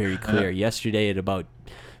make this very clear. Yesterday at about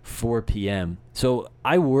 4 p.m. So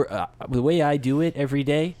the way I do it every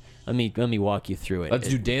day. Let me walk you through it. Let's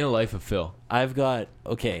do day in the life of Phil. I've got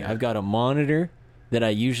a monitor that I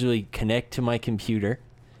usually connect to my computer,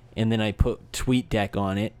 and then I put TweetDeck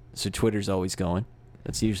on it, so Twitter's always going.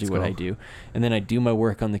 That's usually what I do. And then I do my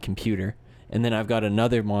work on the computer, and then I've got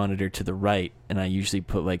another monitor to the right, and I usually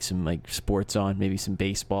put like some like sports on, maybe some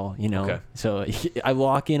baseball, you know. Okay. So I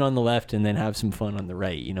lock in on the left and then have some fun on the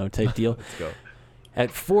right, you know, type deal. Let's go. At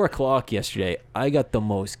 4 o'clock yesterday, I got the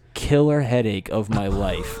most killer headache of my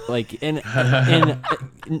life. Like, and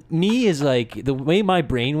me is like, the way my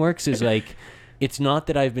brain works is like, it's not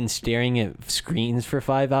that I've been staring at screens for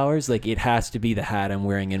 5 hours. Like, it has to be the hat I'm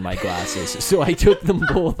wearing and my glasses. So I took them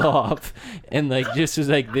both off and like just was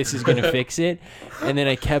like, this is gonna fix it. And then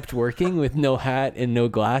I kept working with no hat and no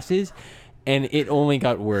glasses. And it only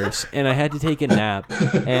got worse, and I had to take a nap.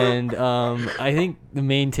 And I think the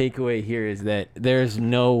main takeaway here is that there's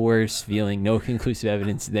no worse feeling, no conclusive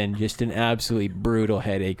evidence than just an absolutely brutal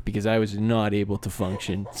headache, because I was not able to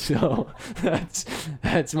function. So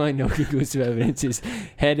that's my no conclusive evidence. Is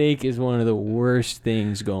headache is one of the worst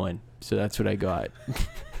things going. So that's what I got.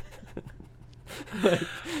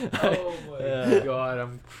 Oh my god,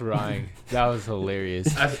 I'm crying. That was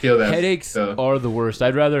hilarious. I feel that. Headaches are the worst.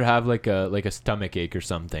 I'd rather have like a stomach ache or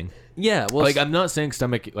something. Yeah, well, Like, I'm not saying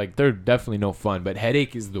stomach, like, they're definitely no fun, but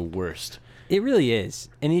headache is the worst. it really is.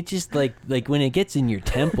 And it just like when it gets in your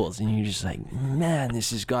temples and you're just like, man,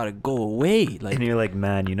 this has got to go away. Like, And you're like,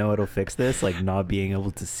 man, you know what'll fix this? Like not being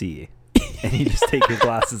able to see. And you just take your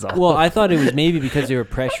glasses off. well, I thought it was maybe because they were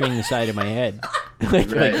pressuring the side of my head. like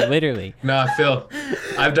Right. literally. Nah, Phil,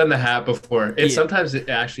 I've done the hat before. Yeah. Sometimes it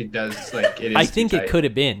actually does, like, it is I too think it tight. could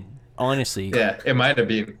have been, honestly. Yeah, it might have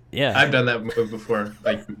been. Yeah. I've done that move before,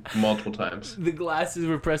 like, multiple times. The glasses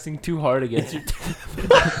were pressing too hard against your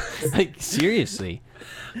Like, seriously.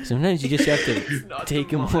 Sometimes you just have to take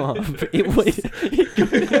them off. It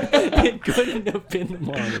couldn't have been the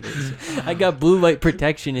monitors. I got blue light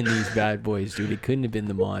protection in these bad boys, dude. It couldn't have been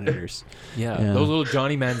the monitors. Yeah, Yeah. those little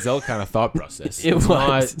Johnny Manziel kind of thought process. It It's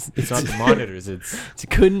was. It's not the monitors. It's It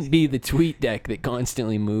couldn't be the tweet deck that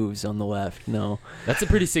constantly moves on the left. No. That's a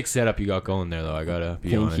pretty sick setup you got going there, though. I gotta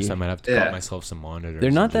be Thank honest. you. I might have to Yeah. cut myself some monitors.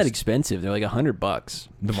 They're not and that just- expensive. They're like $100.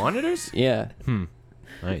 The monitors? Yeah.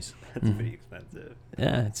 Nice. That's pretty expensive.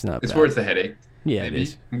 Yeah, it's not It's bad. worth the headache. Yeah, Maybe. it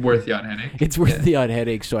is. Worth the odd headache. It's worth Yeah. the odd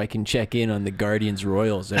headache so I can check in on the Guardians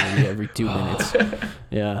Royals every 2 minutes.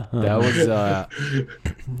 Yeah. That was.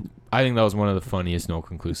 I think that was one of the funniest no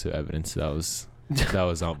conclusive evidence. That was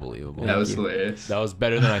unbelievable. That was you. hilarious. That was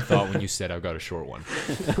better than I thought when you said I've got a short one.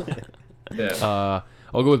 Yeah.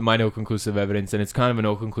 I'll go with my no conclusive evidence, and it's kind of a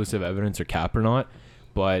no conclusive evidence or cap or not,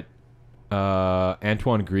 but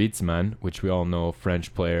Antoine Griezmann, which we all know,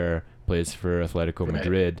 French player, plays for Atletico Right.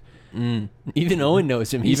 Madrid. Even Owen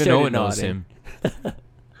knows him. He Even started Owen knows nodding. him.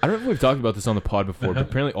 I don't know if we've talked about this on the pod before, but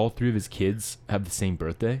apparently all three of his kids have the same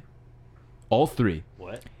birthday. All three.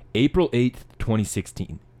 What? April 8th,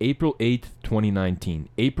 2016. April 8th, 2019.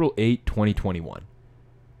 April 8th, 2021.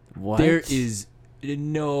 What? There is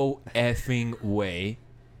no effing way.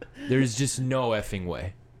 There's just no effing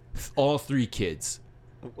way. All three kids.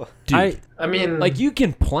 Dude, I mean, like, you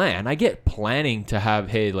can plan. I get planning to have,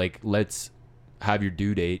 hey, like, let's have your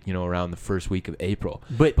due date, you know, around the first week of April.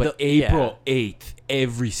 But April 8th,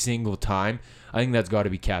 every single time, I think that's got to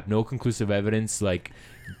be capped. No conclusive evidence. Like,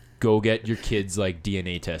 go get your kids, like,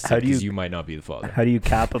 DNA tested, How do because you- you might not be the father. How do you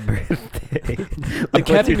cap a birthday? I'm Like,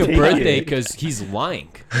 what's capping your a take? birthday because he's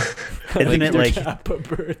lying. Isn't it like?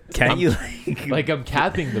 birthday. Can I'm- you Like, I'm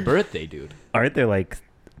capping the birthday, dude. Aren't there like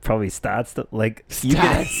probably stats that like you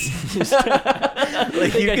can,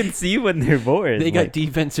 like you can see when they're born? They got like,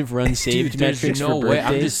 defensive run saved Dude, there's metrics no for way.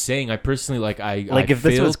 birthdays. I'm just saying. I personally like. I like I if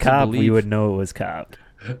this fail was to capped, we believe- would know it was capped.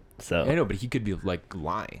 So I know, but he could be like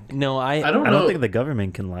lying. No, I I don't don't know. think the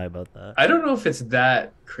government can lie about that. I don't know if it's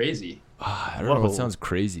that crazy. I don't know. It Whoa. sounds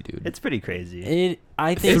crazy, dude. It's pretty crazy.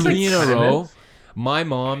 I think It's like 3 in a kind row. of. My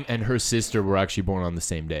mom and her sister were actually born on the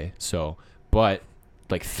same day. So, but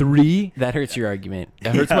like 3. that hurts your argument.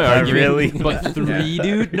 That hurts Yeah, my argument. really? But 3,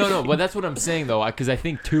 dude. No. But that's what I'm saying though, because I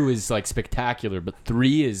think 2 is like spectacular, but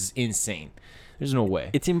 3 is insane. There's no way.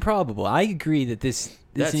 It's improbable. I agree that this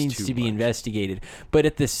That's needs too to be much. investigated. But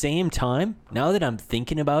at the same time, now that I'm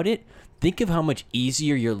thinking about it, think of how much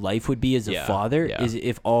easier your life would be as a Yeah, father yeah. is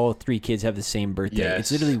if all 3 kids have the same birthday.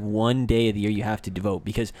 It's Yes. literally one day of the year you have to devote,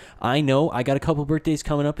 because I know I got a couple birthdays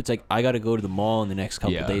coming up. It's like I got to go to the mall in the next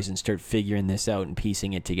couple Yeah. days and start figuring this out and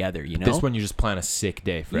piecing it together, you know? This one you just plan a sick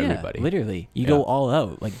day for yeah, everybody. literally. You Yeah. go all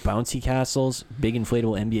out, like bouncy castles, big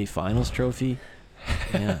inflatable NBA Finals trophy.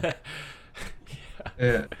 Yeah.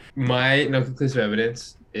 Yeah. My no conclusive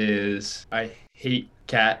evidence is I hate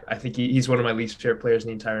Cat. I think he's one of my least favorite players in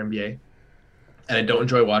the entire NBA. And I don't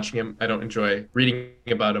enjoy watching him. I don't enjoy reading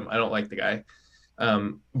about him. I don't like the guy.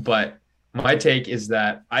 But my take is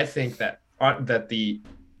that I think that the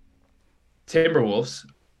Timberwolves,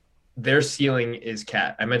 their ceiling is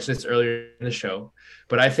Cat. I mentioned this earlier in the show,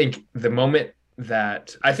 but I think the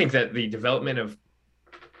development of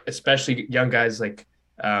especially young guys like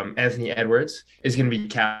Anthony Edwards is going to be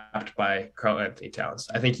capped by Karl Anthony Towns.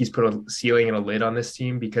 I think he's put a ceiling and a lid on this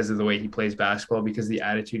team because of the way he plays basketball, because of the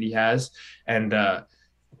attitude he has, and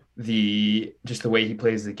the way he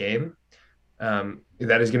plays the game.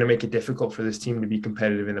 That is going to make it difficult for this team to be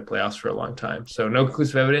competitive in the playoffs for a long time. So no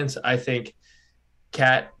conclusive evidence. I think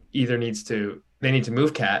Cat either needs to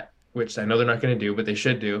move Cat, which I know they're not going to do, but they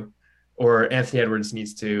should do, or Anthony Edwards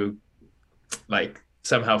needs to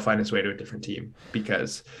somehow find his way to a different team,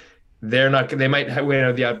 because they might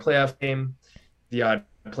win the odd playoff game, the odd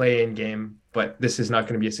play-in game, but this is not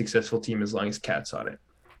going to be a successful team as long as Cat's on it.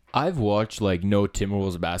 I've watched like no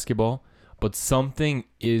Timberwolves basketball, but something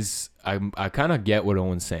is I kind of get what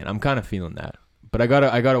Owen's saying. I'm kind of feeling that, but I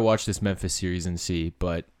gotta watch this Memphis series and see.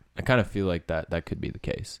 But I kind of feel like that could be the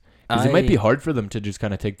case, because it might be hard for them to just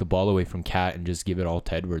kind of take the ball away from Cat and just give it all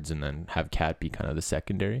to Edwards and then have Cat be kind of the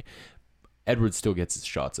secondary. Edwards still gets his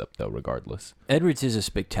shots up though, regardless. Edwards is a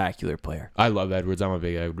spectacular player. I love Edwards. I'm a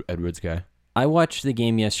big Edwards guy. I watched the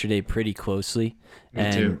game yesterday pretty closely, Me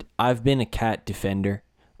and too. I've been a Cat defender.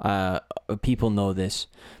 People know this,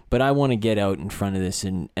 but I want to get out in front of this,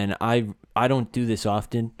 and I don't do this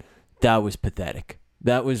often. That was pathetic.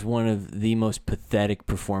 That was one of the most pathetic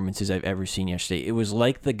performances I've ever seen yesterday. It was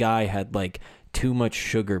like the guy had like too much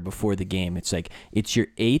sugar before the game. It's like, it's your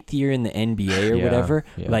 8th year in the NBA or Yeah, whatever.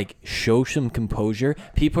 yeah. Like, show some composure.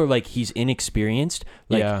 People are like, he's inexperienced.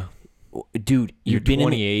 Like, yeah, dude, You're you've been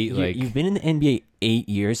 28, you've been in the NBA 8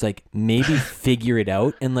 years. Like, maybe figure it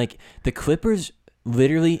out. And like, the Clippers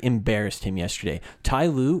literally embarrassed him yesterday. Ty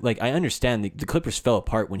Lue, like, I understand the Clippers fell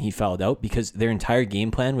apart when he fouled out, because their entire game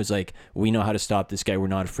plan was like, we know how to stop this guy. We're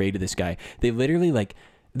not afraid of this guy. They literally like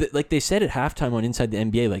they said at halftime on Inside the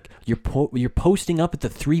NBA, like, you're posting up at the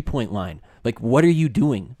 3-point line. Like, what are you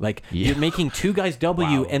doing? Like, you're making 2 guys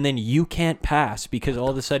W, Wow. and then you can't pass because all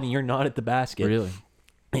of a sudden you're not at the basket. really.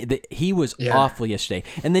 He was awful yesterday.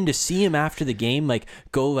 And then to see him after the game, like,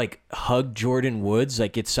 go like hug Jordan Woods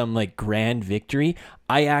like it's some like grand victory,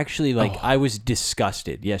 I actually I was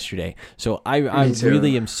disgusted yesterday. So I too.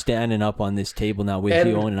 really am standing up on this table now with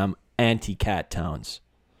you, Owen, and I'm anti-Cat Towns.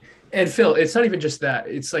 And Phil, it's not even just that.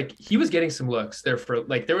 It's like he was getting some looks there for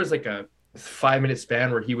like, there was like a 5-minute span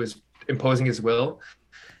where he was imposing his will,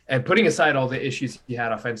 and putting aside all the issues he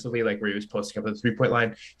had offensively, like where he was posting up at the 3-point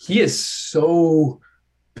line, he is so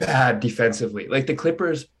bad defensively. Like, the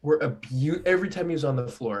Clippers were every time he was on the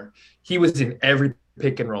floor, he was in every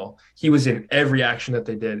pick and roll. He was in every action that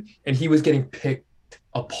they did, and he was getting picked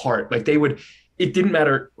apart. Like, it didn't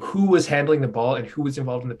matter who was handling the ball and who was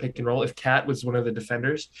involved in the pick and roll. If Cat was one of the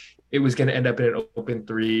defenders, it was going to end up in an open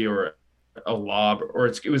 3 or a lob, or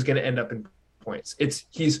it was going to end up in points.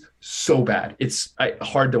 He's so bad. It's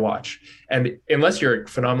hard to watch. And unless you're a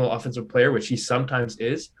phenomenal offensive player, which he sometimes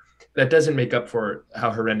is, that doesn't make up for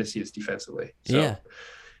how horrendous he is defensively. So Yeah.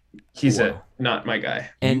 he's not my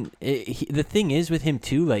guy. And the thing is with him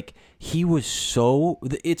too, like, he was so.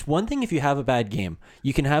 It's one thing if you have a bad game.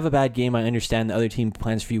 You can have a bad game. I understand the other team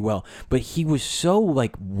plans for you well, but he was so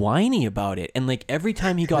like whiny about it. And like every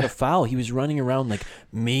time he got a foul, he was running around like,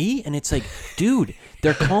 me, and it's like, dude,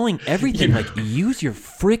 they're calling everything. Like, use your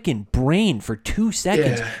freaking brain for 2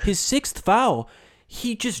 seconds. Yeah. His 6th foul,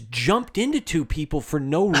 he just jumped into 2 people for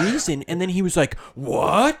no reason, and then he was like,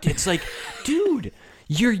 what? It's like, dude.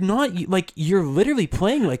 you're not like you're literally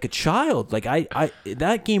playing like a child. Like I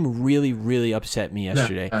that game really, really upset me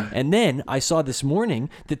yesterday. And then I saw this morning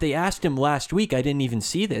that they asked him last week. I didn't even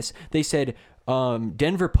see this. They said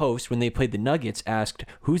Denver Post, when they played the Nuggets, asked,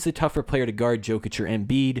 who's the tougher player to guard, Jokic or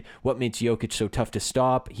Embiid? What makes Jokic so tough to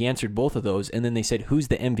stop? He answered both of those. And then they said, who's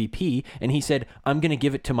the MVP? And he said, I'm going to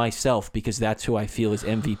give it to myself because that's who I feel is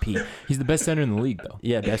MVP. He's the best center in the league, though.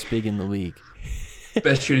 Yeah, best big in the league.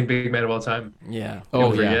 Best shooting big man of all time. Yeah.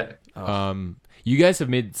 Oh, yeah. You guys have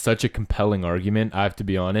made such a compelling argument, I have to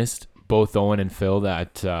be honest, both Owen and Phil,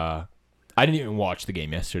 that I didn't even watch the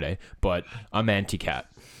game yesterday, but I'm anti-Cat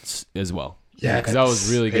as well. Yeah, because that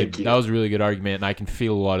was really good. That was a really good argument, and I can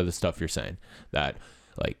feel a lot of the stuff you're saying. That,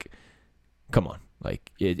 like, come on,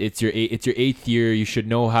 like it's your 8th year. You should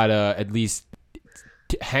know how to at least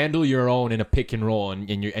handle your own in a pick and roll,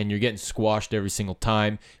 and you're getting squashed every single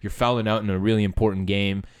time. You're fouling out in a really important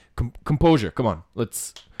game. Composure, come on,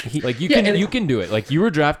 you can do it. Like, you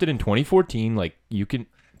were drafted in 2014. Like, you can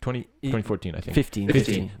 2014, I think.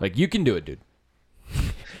 15. Like, you can do it, dude.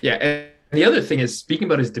 Yeah, and the other thing is, speaking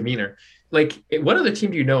about his demeanor. Like, what other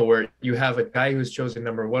team do you know where you have a guy who's chosen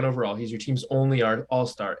number 1 overall? He's your team's only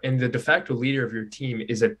all-star, and the de facto leader of your team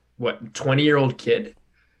is a 20-year-old kid.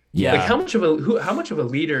 Yeah. Like, how much of a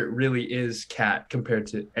leader really is Cat compared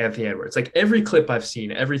to Anthony Edwards? Like, every clip I've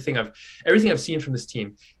seen, everything I've seen from this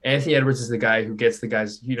team, Anthony Edwards is the guy who gets the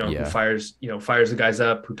guys, who fires the guys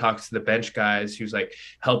up, who talks to the bench guys, who's like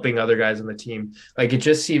helping other guys on the team. Like,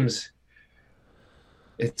 it seems.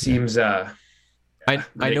 I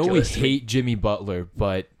know we hate Jimmy Butler,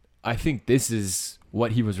 but I think this is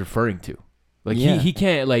what he was referring to. Like, he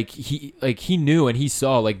can't, he knew and he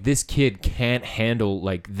saw, like, this kid can't handle,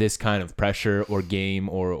 like, this kind of pressure or game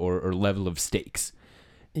or level of stakes.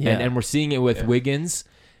 Yeah. And we're seeing it with Wiggins,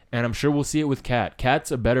 and I'm sure we'll see it with Cat.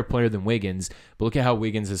 Cat's a better player than Wiggins, but look at how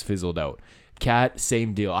Wiggins has fizzled out. Cat,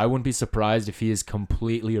 same deal. I wouldn't be surprised if he is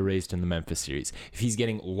completely erased in the Memphis series, if he's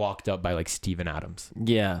getting locked up by, like, Steven Adams.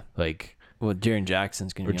 Yeah. Like... Well, Jaren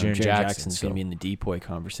Jackson's going to be in the depoy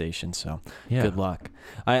conversation, so good luck.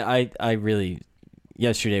 I really,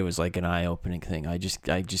 yesterday was like an eye-opening thing. I just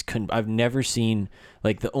couldn't. I've never seen,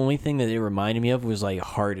 like, the only thing that it reminded me of was like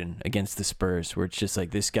Harden against the Spurs, where it's just like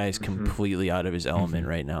this guy's completely out of his element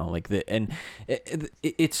right now. Like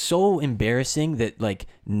it's so embarrassing that, like,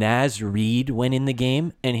 Naz Reid went in the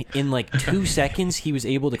game and in like 2 seconds he was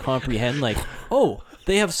able to comprehend, like, oh,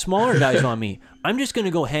 they have smaller guys on me. I'm just going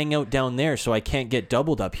to go hang out down there so I can't get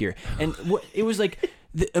doubled up here. And it was like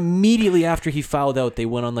immediately after he fouled out, they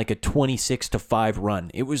went on like a 26-5 run.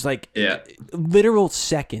 It was like literal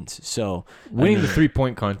seconds. So winning the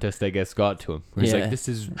 3-point contest, I guess, got to him. He's like, this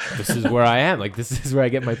is where I am. Like, this is where I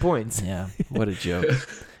get my points. Yeah, what a joke.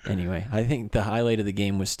 Anyway, I think the highlight of the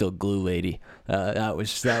game was still Glue Lady. That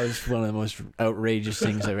was one of the most outrageous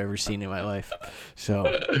things I've ever seen in my life. So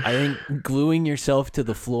I think gluing yourself to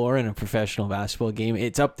the floor in a professional basketball game,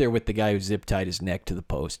 it's up there with the guy who zip tied his neck to the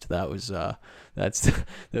post. That was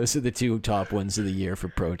those are the 2 top ones of the year for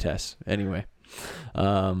protests. Anyway,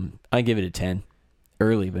 I give it a 10.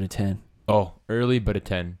 Early, but a 10. Oh, early, but a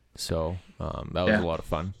 10. So that was a lot of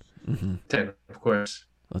fun. 10, of course.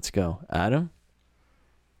 Let's go, Adam.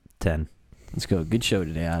 10. Let's go. Good show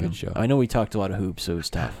today, Adam. Good show. I know we talked a lot of hoops, so it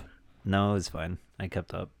was tough. No, it was fine. I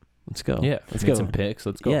kept up. Let's go. Yeah, let's get some picks.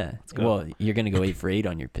 Let's go. Yeah. Let's go. Well, you're going to go 8 for 8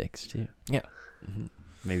 on your picks, too. Yeah.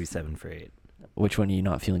 Maybe 7 for 8. Which one are you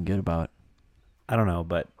not feeling good about? I don't know,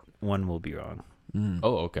 but one will be wrong.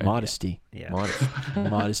 Oh, okay. Modesty. Yeah.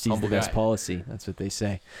 Modesty's the best policy. That's what they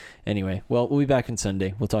say. Anyway, well, we'll be back on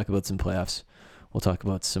Sunday. We'll talk about some playoffs. We'll talk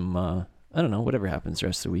about some, I don't know, whatever happens the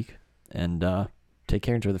rest of the week. And take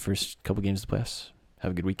care. Enjoy the first couple games of the playoffs.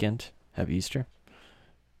 Have a good weekend. Happy Easter.